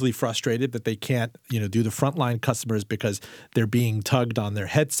hugely frustrated that they can't, do the frontline customers because they're being tugged on their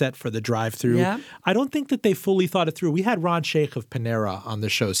headset for the drive-through. Yep. I don't think that they fully thought it through. We had Ron Shaich of Panera on the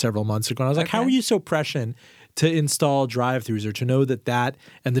show several months ago, and I was like, how are you so prescient to install drive-thrus, or to know that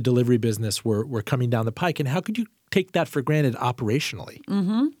and the delivery business were coming down the pike? And how could you take that for granted operationally?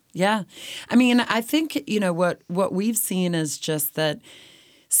 Mm-hmm. Yeah. I mean, I think, what we've seen is just that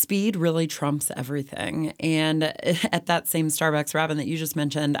speed really trumps everything. And at that same Starbucks, Robin, that you just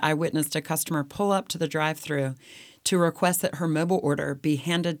mentioned, I witnessed a customer pull up to the drive-thru to request that her mobile order be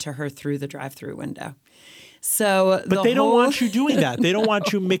handed to her through the drive-thru window. But they don't want you doing that. They don't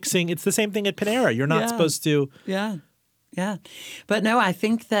want you mixing. It's the same thing at Panera. You're not supposed to. Yeah. Yeah. But no, I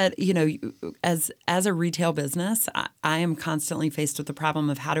think that, as a retail business, I am constantly faced with the problem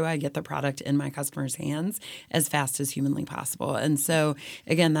of how do I get the product in my customers' hands as fast as humanly possible. And so,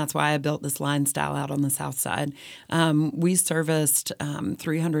 again, that's why I built this line style out on the south side. We serviced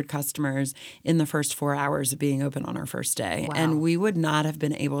 300 customers in the first 4 hours of being open on our first day. Wow. And we would not have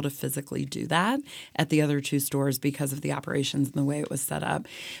been able to physically do that at the other two stores because of the operations and the way it was set up.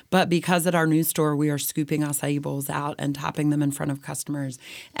 But because at our new store, we are scooping acai bowls out and topping them in front of customers,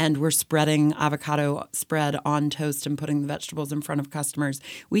 and we're spreading avocado spread on toast and putting the vegetables in front of customers,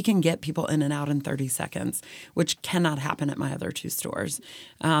 we can get people in and out in 30 seconds, which cannot happen at my other two stores.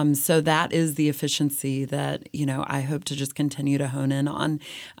 So that is the efficiency that, I hope to just continue to hone in on.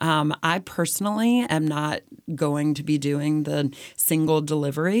 I personally am not going to be doing the single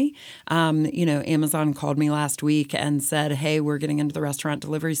delivery. Amazon called me last week and said, hey, we're getting into the restaurant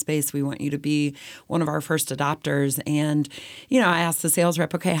delivery space. We want you to be one of our first adopters. And, I asked the sales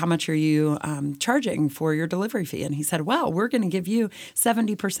rep, okay, how much are you charging for your delivery fee? And he said, well, we're going to give you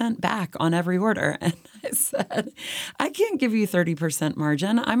 70% back on every order. And I said, I can't give you 30%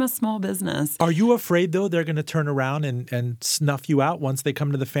 margin. I'm a small business. Are you afraid, though, they're going to turn around and snuff you out once they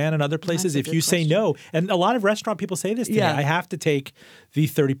come to the Fan and other places? If you say no, and a lot of restaurant people say this to me, I have to take the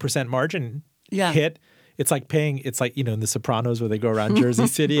 30% margin hit. It's like paying, in The Sopranos where they go around Jersey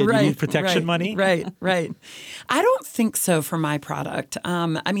City and you need protection money. Right. I don't think so for my product.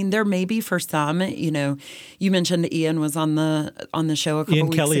 There may be for some. You mentioned Ian was on the show a couple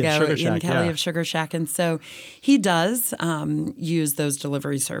weeks ago. Ian Kelly of Sugar Shack. And so he does use those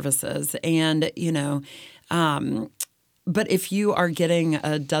delivery services. And, but if you are getting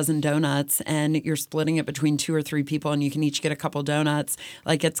a dozen donuts and you're splitting it between 2 or 3 people and you can each get a couple donuts,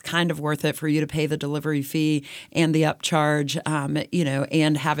 it's kind of worth it for you to pay the delivery fee and the upcharge,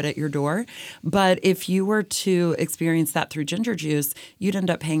 and have it at your door. But if you were to experience that through Ginger Juice, you'd end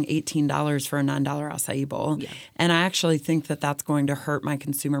up paying $18 for a $9 acai bowl. Yeah. And I actually think that that's going to hurt my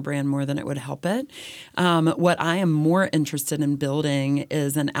consumer brand more than it would help it. What I am more interested in building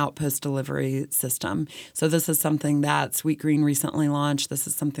is an outpost delivery system. So this is something that Sweetgreen recently launched. This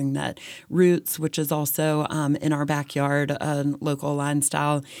is something that Roots, which is also in our backyard, a local line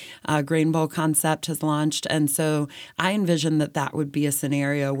style grain bowl concept, has launched. And so I envision that would be a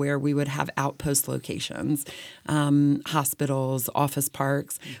scenario where we would have outpost locations, hospitals, office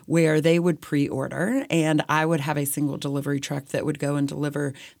parks, where they would pre-order, and I would have a single delivery truck that would go and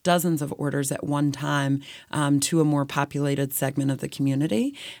deliver dozens of orders at one time to a more populated segment of the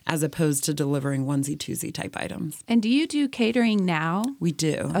community, as opposed to delivering onesie-twosie type items. And do you do catering now? We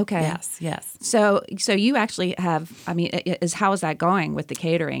do. Okay. Yes. So you actually have, how is that going with the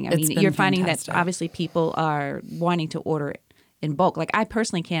catering? You're finding fantastic. That obviously people are wanting to order it in bulk. I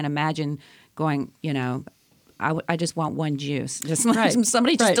personally can't imagine going, I just want one juice.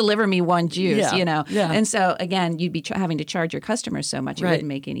 Somebody just deliver me one juice, Yeah. And so, again, you'd be having to charge your customers so much. It wouldn't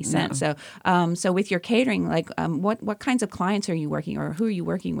make any sense. No. So with your catering, what kinds of clients are you working, or who are you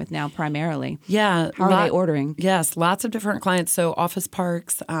working with now primarily? Yeah. How are they ordering? Yes, lots of different clients. So office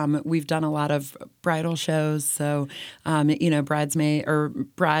parks, we've done a lot of bridal shows. So, bridesmaid or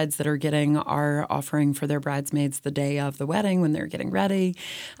brides that are getting our offering for their bridesmaids the day of the wedding when they're getting ready.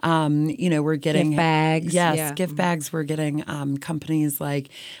 We're getting gift bags. Yes. Yeah. gift bags. We're getting companies like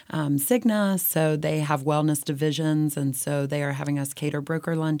Cigna, so they have wellness divisions, and so they are having us cater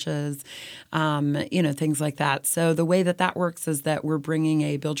broker lunches, things like that. So the way that works is that we're bringing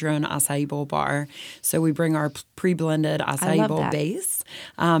a build your own acai bowl bar. So we bring our pre-blended acai bowl base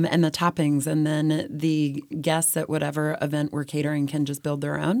and the toppings, and then the guests at whatever event we're catering can just build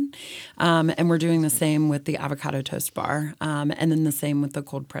their own. And we're doing the same with the avocado toast bar, and then the same with the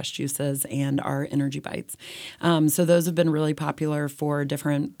cold pressed juices and our energy bites. So those have been really popular for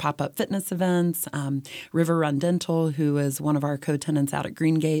different pop-up fitness events. River Run Dental, who is one of our co-tenants out at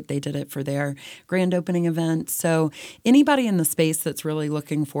Greengate, they did it for their grand opening event. So anybody in the space that's really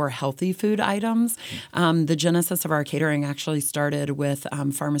looking for healthy food items, the genesis of our catering actually started with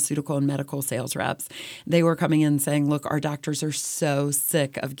pharmaceutical and medical sales reps. They were coming in saying, look, our doctors are so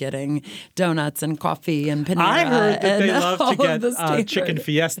sick of getting donuts and coffee and Panera. I heard that they love to get chicken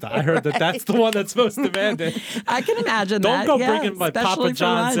fiesta. fiesta. I heard that that's the one that's most demanded. I can imagine Don't that. go bringing my especially Papa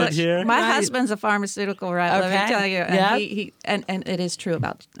John's in here. My husband's a pharmaceutical rep. Let me tell you, and it is true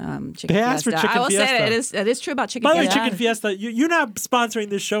about chicken They asked for fiesta. chicken I will fiesta. say that it is true about chicken By the way, fiesta. Chicken Fiesta, you're not sponsoring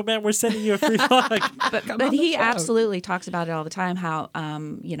this show, man. We're sending you a free plug. But he absolutely talks about it all the time, how,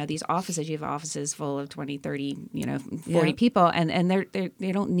 these offices, you have offices full of 20, 30, 40 people, and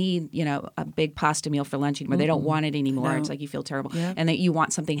they don't need, a big pasta meal for lunch anymore. They don't want it anymore. No. It's like you feel terrible. Yeah. And that you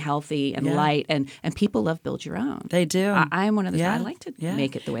want something healthy and light, and people love build your own. They do. I am one of those. I like to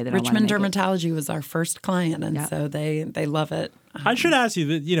make it the way that Richmond I want to make Dermatology was our first client, and so they love it. I should ask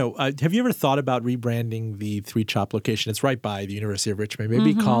you that, have you ever thought about rebranding the Three Chop location? It's right by the University of Richmond.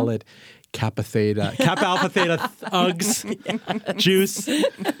 Maybe call it Kappa Alpha Theta Uggs juice.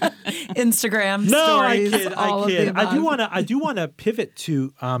 Instagram No, stories. I kid. I do want to pivot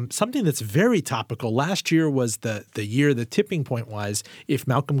to something that's very topical. Last year was the tipping point was, if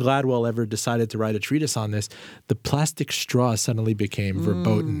Malcolm Gladwell ever decided to write a treatise on this, the plastic straw suddenly became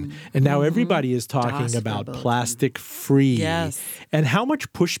verboten. And now everybody is talking about plastic free. Yes. And how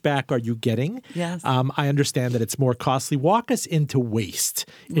much pushback are you getting? Yes. I understand that it's more costly. Walk us into waste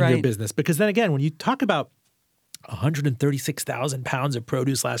in your business. Because then again, when you talk about 136,000 pounds of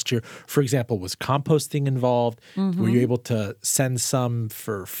produce last year, for example, was composting involved? Were you able to send some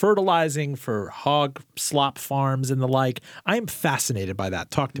for fertilizing, for hog slop farms and the like? I am fascinated by that.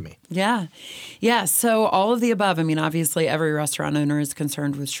 Talk to me. Yeah. So all of the above. I mean, obviously, every restaurant owner is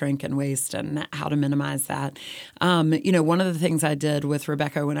concerned with shrink and waste and how to minimize that. One of the things I did with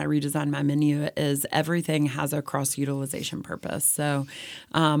Rebecca when I redesigned my menu is everything has a cross-utilization purpose. So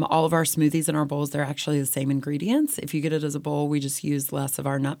all of our smoothies and our bowls, they're actually the same ingredients. If you get it as a bowl, we just use less of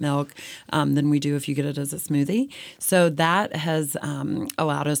our nut milk than we do if you get it as a smoothie. So that has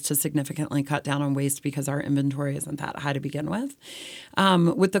allowed us to significantly cut down on waste because our inventory isn't that high to begin with.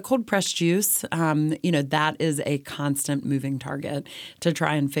 With the cold pressed juice, that is a constant moving target to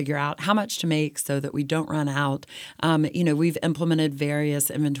try and figure out how much to make so that we don't run out. We've implemented various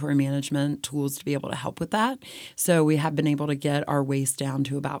inventory management tools to be able to help with that. So we have been able to get our waste down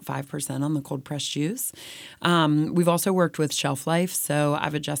to about 5% on the cold pressed juice. We've also worked with shelf life. So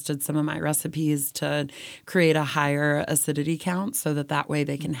I've adjusted some of my recipes to create a higher acidity count so that way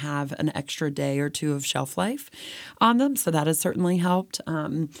they can have an extra day or two of shelf life on them. So that has certainly helped.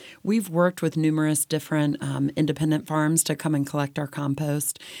 We've worked with numerous different independent farms to come and collect our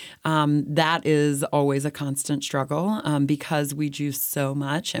compost. That is always a constant struggle because we juice so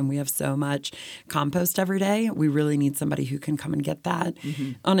much and we have so much compost every day. We really need somebody who can come and get that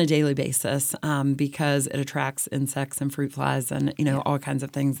on a daily basis because it attracts insects and fruit flies and all kinds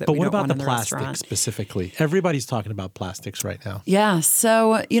of things that we don't want in the restaurant. But what about the plastic specifically? Everybody's talking about plastics right now. Yeah.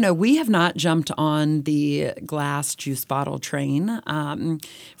 So, we have not jumped on the glass juice bottle train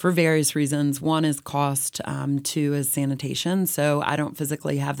for various reasons. One is cost, two is sanitation. So I don't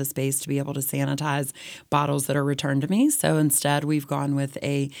physically have the space to be able to sanitize bottles that are returned to me. So instead, we've gone with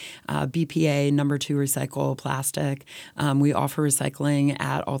a BPA number 2 recycle plastic. We offer recycling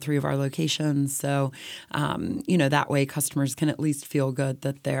at all 3 of our locations. So, that way customers can at least feel good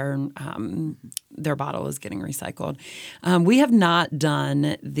that their bottle is getting recycled. We have not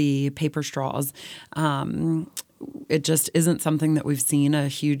done the paper straws. It just isn't something that we've seen a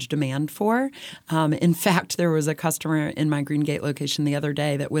huge demand for. In fact, there was a customer in my Greengate location the other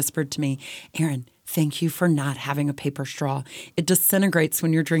day that whispered to me, "Erin, thank you for not having a paper straw. It disintegrates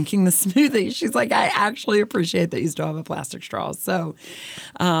when you're drinking the smoothie." She's like, "I actually appreciate that you still have a plastic straw." So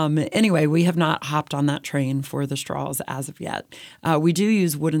anyway, we have not hopped on that train for the straws as of yet. We do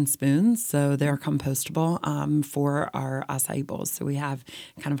use wooden spoons, so they're compostable for our acai bowls. So we have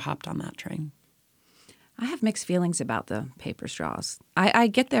kind of hopped on that train. I have mixed feelings about the paper straws. I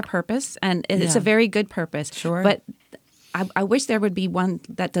get their purpose, and it's a very good purpose. Sure. But I wish there would be one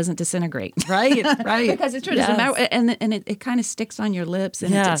that doesn't disintegrate. Right. Because it's true. It doesn't matter. And it kind of sticks on your lips.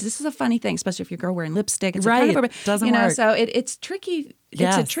 And this is a funny thing, especially if you're a girl wearing lipstick. It's right. A kind of, doesn't work. So it's tricky.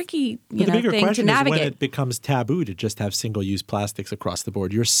 It's a tricky the bigger thing question to navigate. is when it becomes taboo to just have single-use plastics across the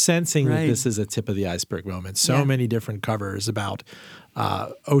board. You're sensing that this is a tip of the iceberg moment. So many different covers about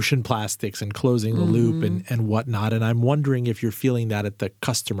ocean plastics and closing the loop and whatnot. And I'm wondering if you're feeling that at the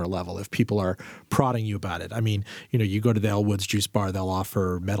customer level, if people are prodding you about it. I mean, you go to the Elwood's juice bar, they'll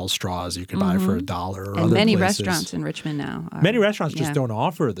offer metal straws you can buy for $1 or and other many places. restaurants in Richmond now. Many restaurants just don't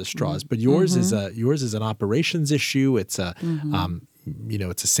offer the straws, but yours is an operations issue. It's a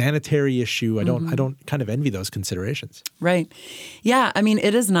it's a sanitary issue. I don't kind of envy those considerations. Right. Yeah. I mean,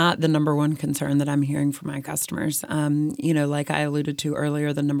 it is not the number one concern that I'm hearing from my customers. Like I alluded to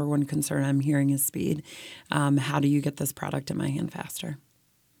earlier, the number one concern I'm hearing is speed. How do you get this product in my hand faster?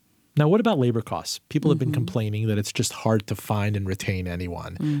 Now, what about labor costs? People have been complaining that it's just hard to find and retain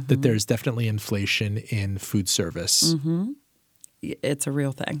anyone, that there's definitely inflation in food service. It's a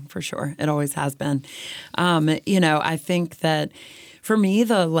real thing for sure. It always has been. I think that for me,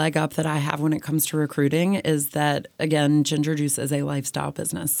 the leg up that I have when it comes to recruiting is that, again, Ginger Juice is a lifestyle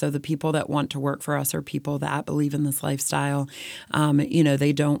business. So the people that want to work for us are people that believe in this lifestyle.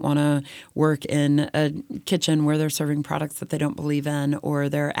 They don't want to work in a kitchen where they're serving products that they don't believe in, or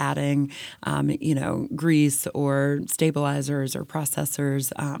they're adding, grease or stabilizers or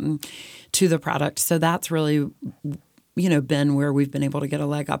processors to the product. So that's really been where we've been able to get a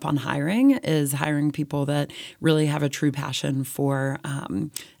leg up on hiring, is hiring people that really have a true passion for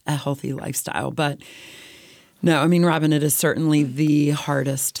a healthy lifestyle. But no, I mean, Robin, it is certainly the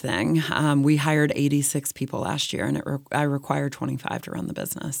hardest thing. We hired 86 people last year, and I required 25 to run the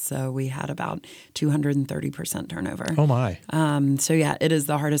business. So we had about 230% turnover. Oh, my. It is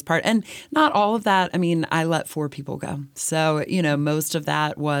the hardest part. And not all of that. I mean, I let 4 people go. So, most of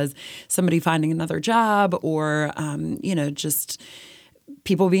that was somebody finding another job or, just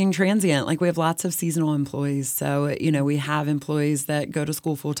people being transient. Like we have lots of seasonal employees. So, we have employees that go to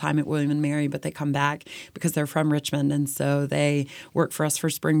school full time at William and Mary, but they come back because they're from Richmond. And so they work for us for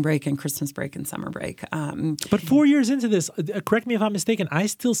spring break and Christmas break and summer break. But 4 years into this, correct me if I'm mistaken, I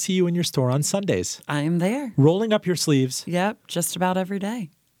still see you in your store on Sundays. I am there. Rolling up your sleeves. Yep. Just about every day.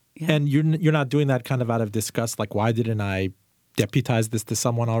 Yeah. And you're not doing that kind of out of disgust? Like, why didn't I deputize this to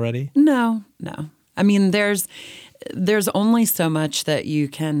someone already? No. I mean, there's only so much that you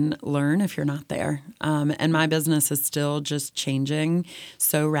can learn if you're not there. And my business is still just changing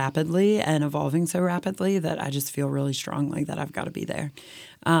so rapidly and evolving so rapidly that I just feel really strongly that I've got to be there.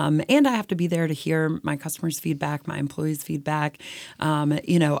 And I have to be there to hear my customers' feedback, my employees' feedback.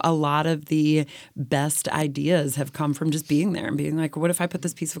 A lot of the best ideas have come from just being there and being like, what if I put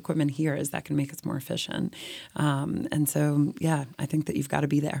this piece of equipment here? Is that going to make us more efficient? And so, I think that you've got to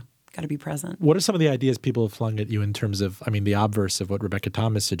be there. Got to be present. What are some of the ideas people have flung at you in terms of, the obverse of what Rebecca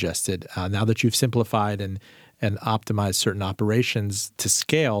Thomas suggested? Now that you've simplified and optimized certain operations to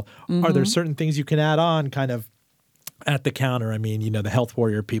scale, are there certain things you can add on kind of at the counter? The health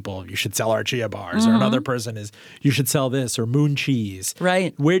warrior people, you should sell our chia bars, or another person is, you should sell this, or moon cheese.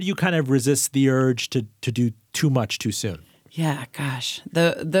 Right. Where do you kind of resist the urge to do too much too soon? Yeah, gosh,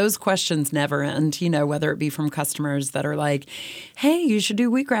 those questions never end, whether it be from customers that are like, hey, you should do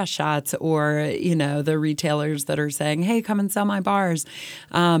wheatgrass shots, or, the retailers that are saying, hey, come and sell my bars,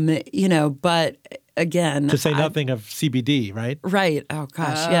 but again, to say nothing of CBD, right? Right. Oh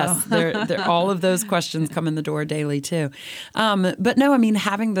gosh, yes. They're all of those questions come in the door daily too. But no,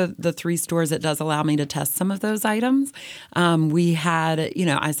 having the 3 stores, it does allow me to test some of those items. We had,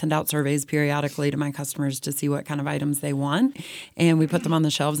 I send out surveys periodically to my customers to see what kind of items they want, and we put them on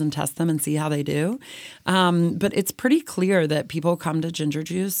the shelves and test them and see how they do. But it's pretty clear that people come to Ginger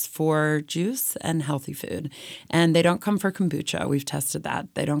Juice for juice and healthy food, and they don't come for kombucha. We've tested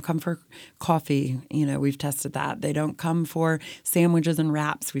that. They don't come for coffee. We've tested that. They don't come for sandwiches and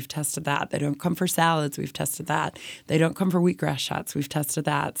wraps. We've tested that. They don't come for salads. We've tested that. They don't come for wheatgrass shots. We've tested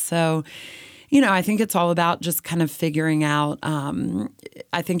that. So, I think it's all about just kind of figuring out,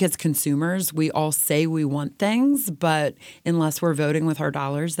 I think as consumers, we all say we want things, but unless we're voting with our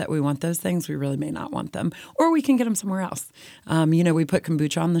dollars that we want those things, we really may not want them. Or we can get them somewhere else. We put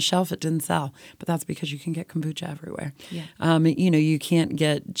kombucha on the shelf. It didn't sell, but that's because you can get kombucha everywhere. Yeah. You can't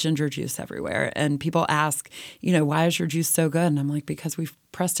get ginger juice everywhere. And people ask, why is your juice so good? And I'm like, because we've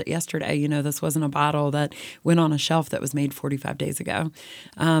pressed it yesterday. You know, this wasn't a bottle that went on a shelf that was made 45 days ago.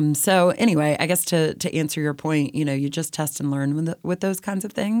 So anyway, I guess to answer your point, you know, you just test and learn with those kinds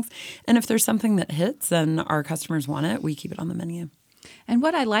of things. And if there's something that hits and our customers want it, we keep it on the menu. And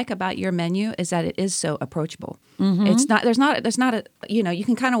what I like about your menu is that it is so approachable. It's not, there's not a, you know, you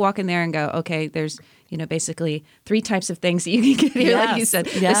can kind of walk in there and go, okay, there's, you know, basically 3 types of things that you can get here, like you said,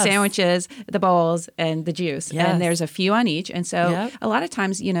 the sandwiches, the bowls, and the juice. And there's a few on each. And so a lot of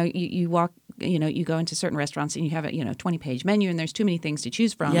times, you know, you walk, you know, you go into certain restaurants and you have a, you know, 20-page menu and there's too many things to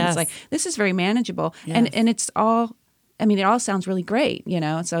choose from. It's like, this is very manageable. And it's all, I mean, it all sounds really great, you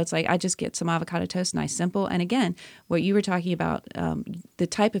know. So it's like I just get some avocado toast, nice, simple. And again, what you were talking about, the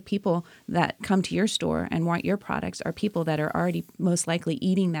type of people that come to your store and want your products are people that are already most likely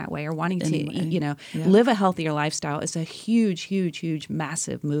eating that way or wanting to, you know, live a healthier lifestyle. It's a huge, huge, huge,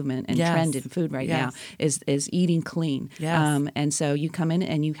 massive movement and trend in food right now is eating clean. And so you come in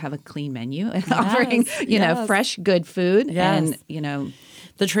and you have a clean menu and offering, you know, fresh, good food and, you know.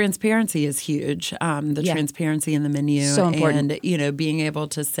 The transparency is huge. The transparency in the menu. So important. And, you know, being able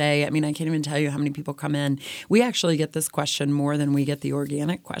to say, I mean, I can't even tell you how many people come in. We actually get this question more than we get the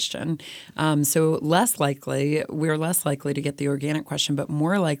organic question. So we're less likely to get the organic question, but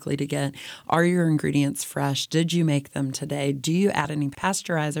more likely to get, are your ingredients fresh? Did you make them today? Do you add any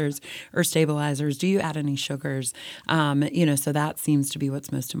pasteurizers or stabilizers? Do you add any sugars? You know, so that seems to be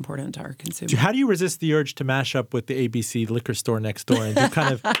what's most important to our consumers. How do you resist the urge to mash up with the ABC liquor store next door and do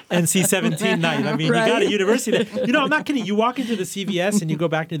kind of NC-17 night? I mean, you got a university. You know, I'm not kidding. You walk into the CVS and you go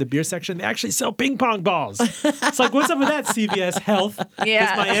back to the beer section, they actually sell ping pong balls. It's like, what's up with that, CVS Health?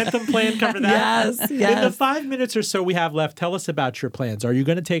 Does my Anthem plan cover that? Yes. In the 5 minutes or so we have left, tell us about your plans. Are you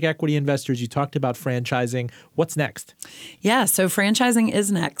going to take equity investors? You talked about franchising. What's next? Yeah, so franchising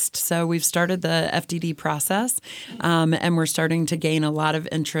is next. So we've started the FDD process, and we're starting to gain a lot of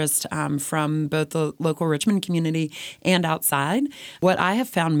interest from both the local Richmond community and outside. What I have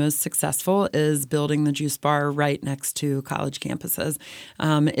found most successful is building the juice bar right next to college campuses.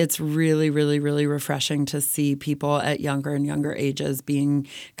 It's really, really, really refreshing to see people at younger and younger ages being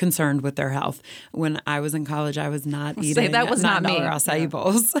concerned with their health. When I was in college, I was not eating that was not me. acai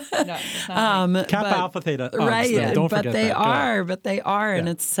bowls. No, Kappa Alpha Theta. Right, Don't but forget they that. are, and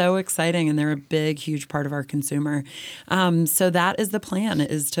it's so exciting, and they're a big, huge part of our consumer. So that is the plan,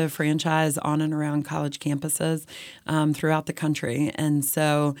 is to franchise on and around college campuses throughout the country. And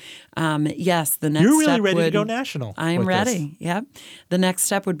so, yes, the next step You're really ready to go national. I am ready. This. Yep. The next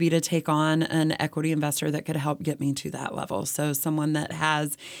step would be to take on an equity investor that could help get me to that level. So someone that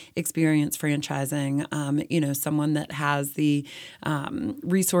has experience franchising, you know, someone that has the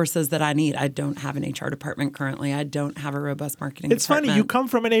resources that I need. I don't have an HR department currently. I don't have a robust marketing department. It's funny. You come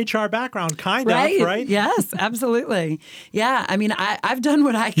from an HR background, kind of, right? Yes, absolutely. Yeah. I mean, I've done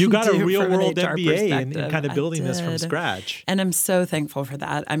what I can do. You got a from real an world HR MBA in perspective. kind of building I this from did. scratch. And I'm so thankful for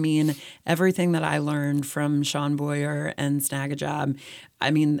that. I mean, everything that I learned from Sean Boyer and Snag a Job, I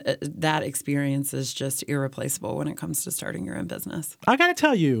mean, that experience is just irreplaceable when it comes to starting your own business. I got to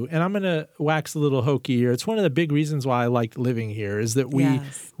tell you, and I'm going to wax a little hokey here. It's one of the big reasons why I like living here is that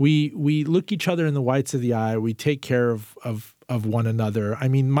we look each other in the whites of the eye. We take care of one another. I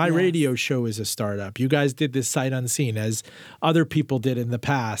mean, my radio show is a startup. You guys did this sight unseen as other people did in the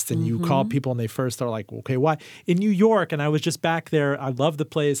past. And you call people and they first are like, okay, why? In New York, and I was just back there. I love the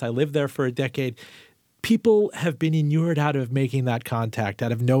place. I lived there for a decade. People have been inured out of making that contact,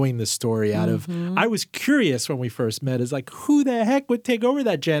 out of knowing the story, out of, I was curious when we first met, is like, who the heck would take over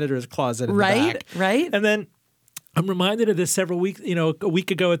that janitor's closet in the back? Right. And then I'm reminded of this several weeks, a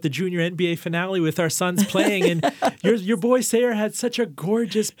week ago at the junior NBA finale with our sons playing, and your boy Sayer had such a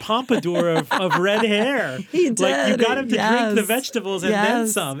gorgeous pompadour of red hair. He did. Like you got him to drink the vegetables and then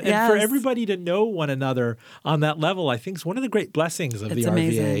some. And for everybody to know one another on that level, I think is one of the great blessings of the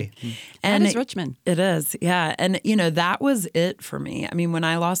amazing. RVA. And that is Richmond. It is, yeah. And, that was it for me. I mean, when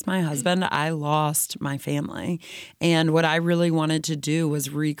I lost my husband, I lost my family. And what I really wanted to do was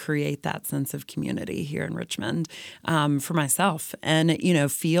recreate that sense of community here in Richmond. For myself and,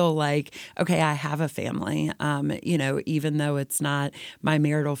 feel like, okay, I have a family, even though it's not my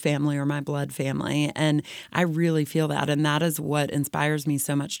marital family or my blood family. And I really feel that. And that is what inspires me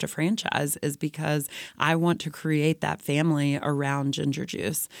so much to franchise is because I want to create that family around ginger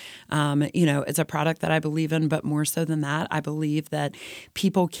juice. It's a product that I believe in, but more so than that, I believe that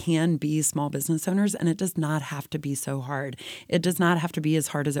people can be small business owners and it does not have to be so hard. It does not have to be as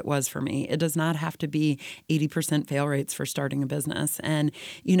hard as it was for me. It does not have to be 80% 0% fail rates for starting a business. And,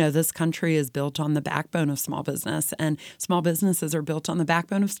 this country is built on the backbone of small business, and small businesses are built on the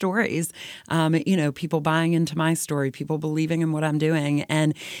backbone of stories. People buying into my story, people believing in what I'm doing.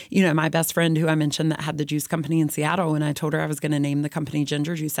 And, my best friend who I mentioned that had the juice company in Seattle, when I told her I was going to name the company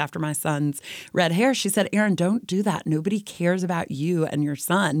Ginger Juice after my son's red hair, she said, "Erin, don't do that. Nobody cares about you and your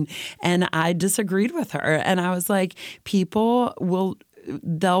son." And I disagreed with her. And I was like,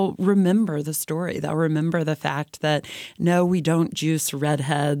 they'll remember the story. They'll remember the fact that, no, we don't juice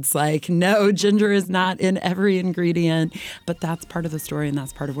redheads. Like, no, ginger is not in every ingredient. But that's part of the story, and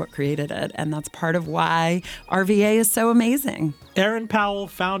that's part of what created it. And that's part of why RVA is so amazing. Erin Powell,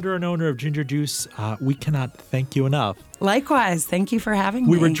 founder and owner of Ginger Juice, we cannot thank you enough. Likewise. Thank you for having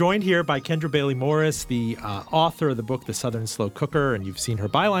me. We were joined here by Kendra Bailey Morris, the author of the book, The Southern Slow Cooker, and you've seen her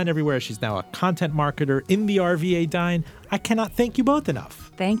byline everywhere. She's now a content marketer in the RVA Dine. I cannot thank you both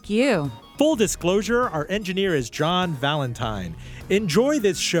enough. Thank you. Full disclosure, our engineer is John Valentine. Enjoy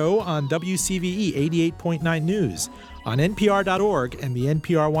this show on WCVE 88.9 News, on NPR.org and the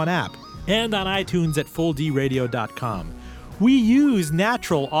NPR One app, and on iTunes at FullDRadio.com. We use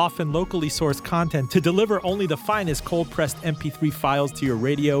natural, often locally sourced content to deliver only the finest cold-pressed MP3 files to your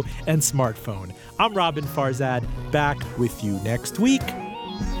radio and smartphone. I'm Robin Farzad, back with you next week.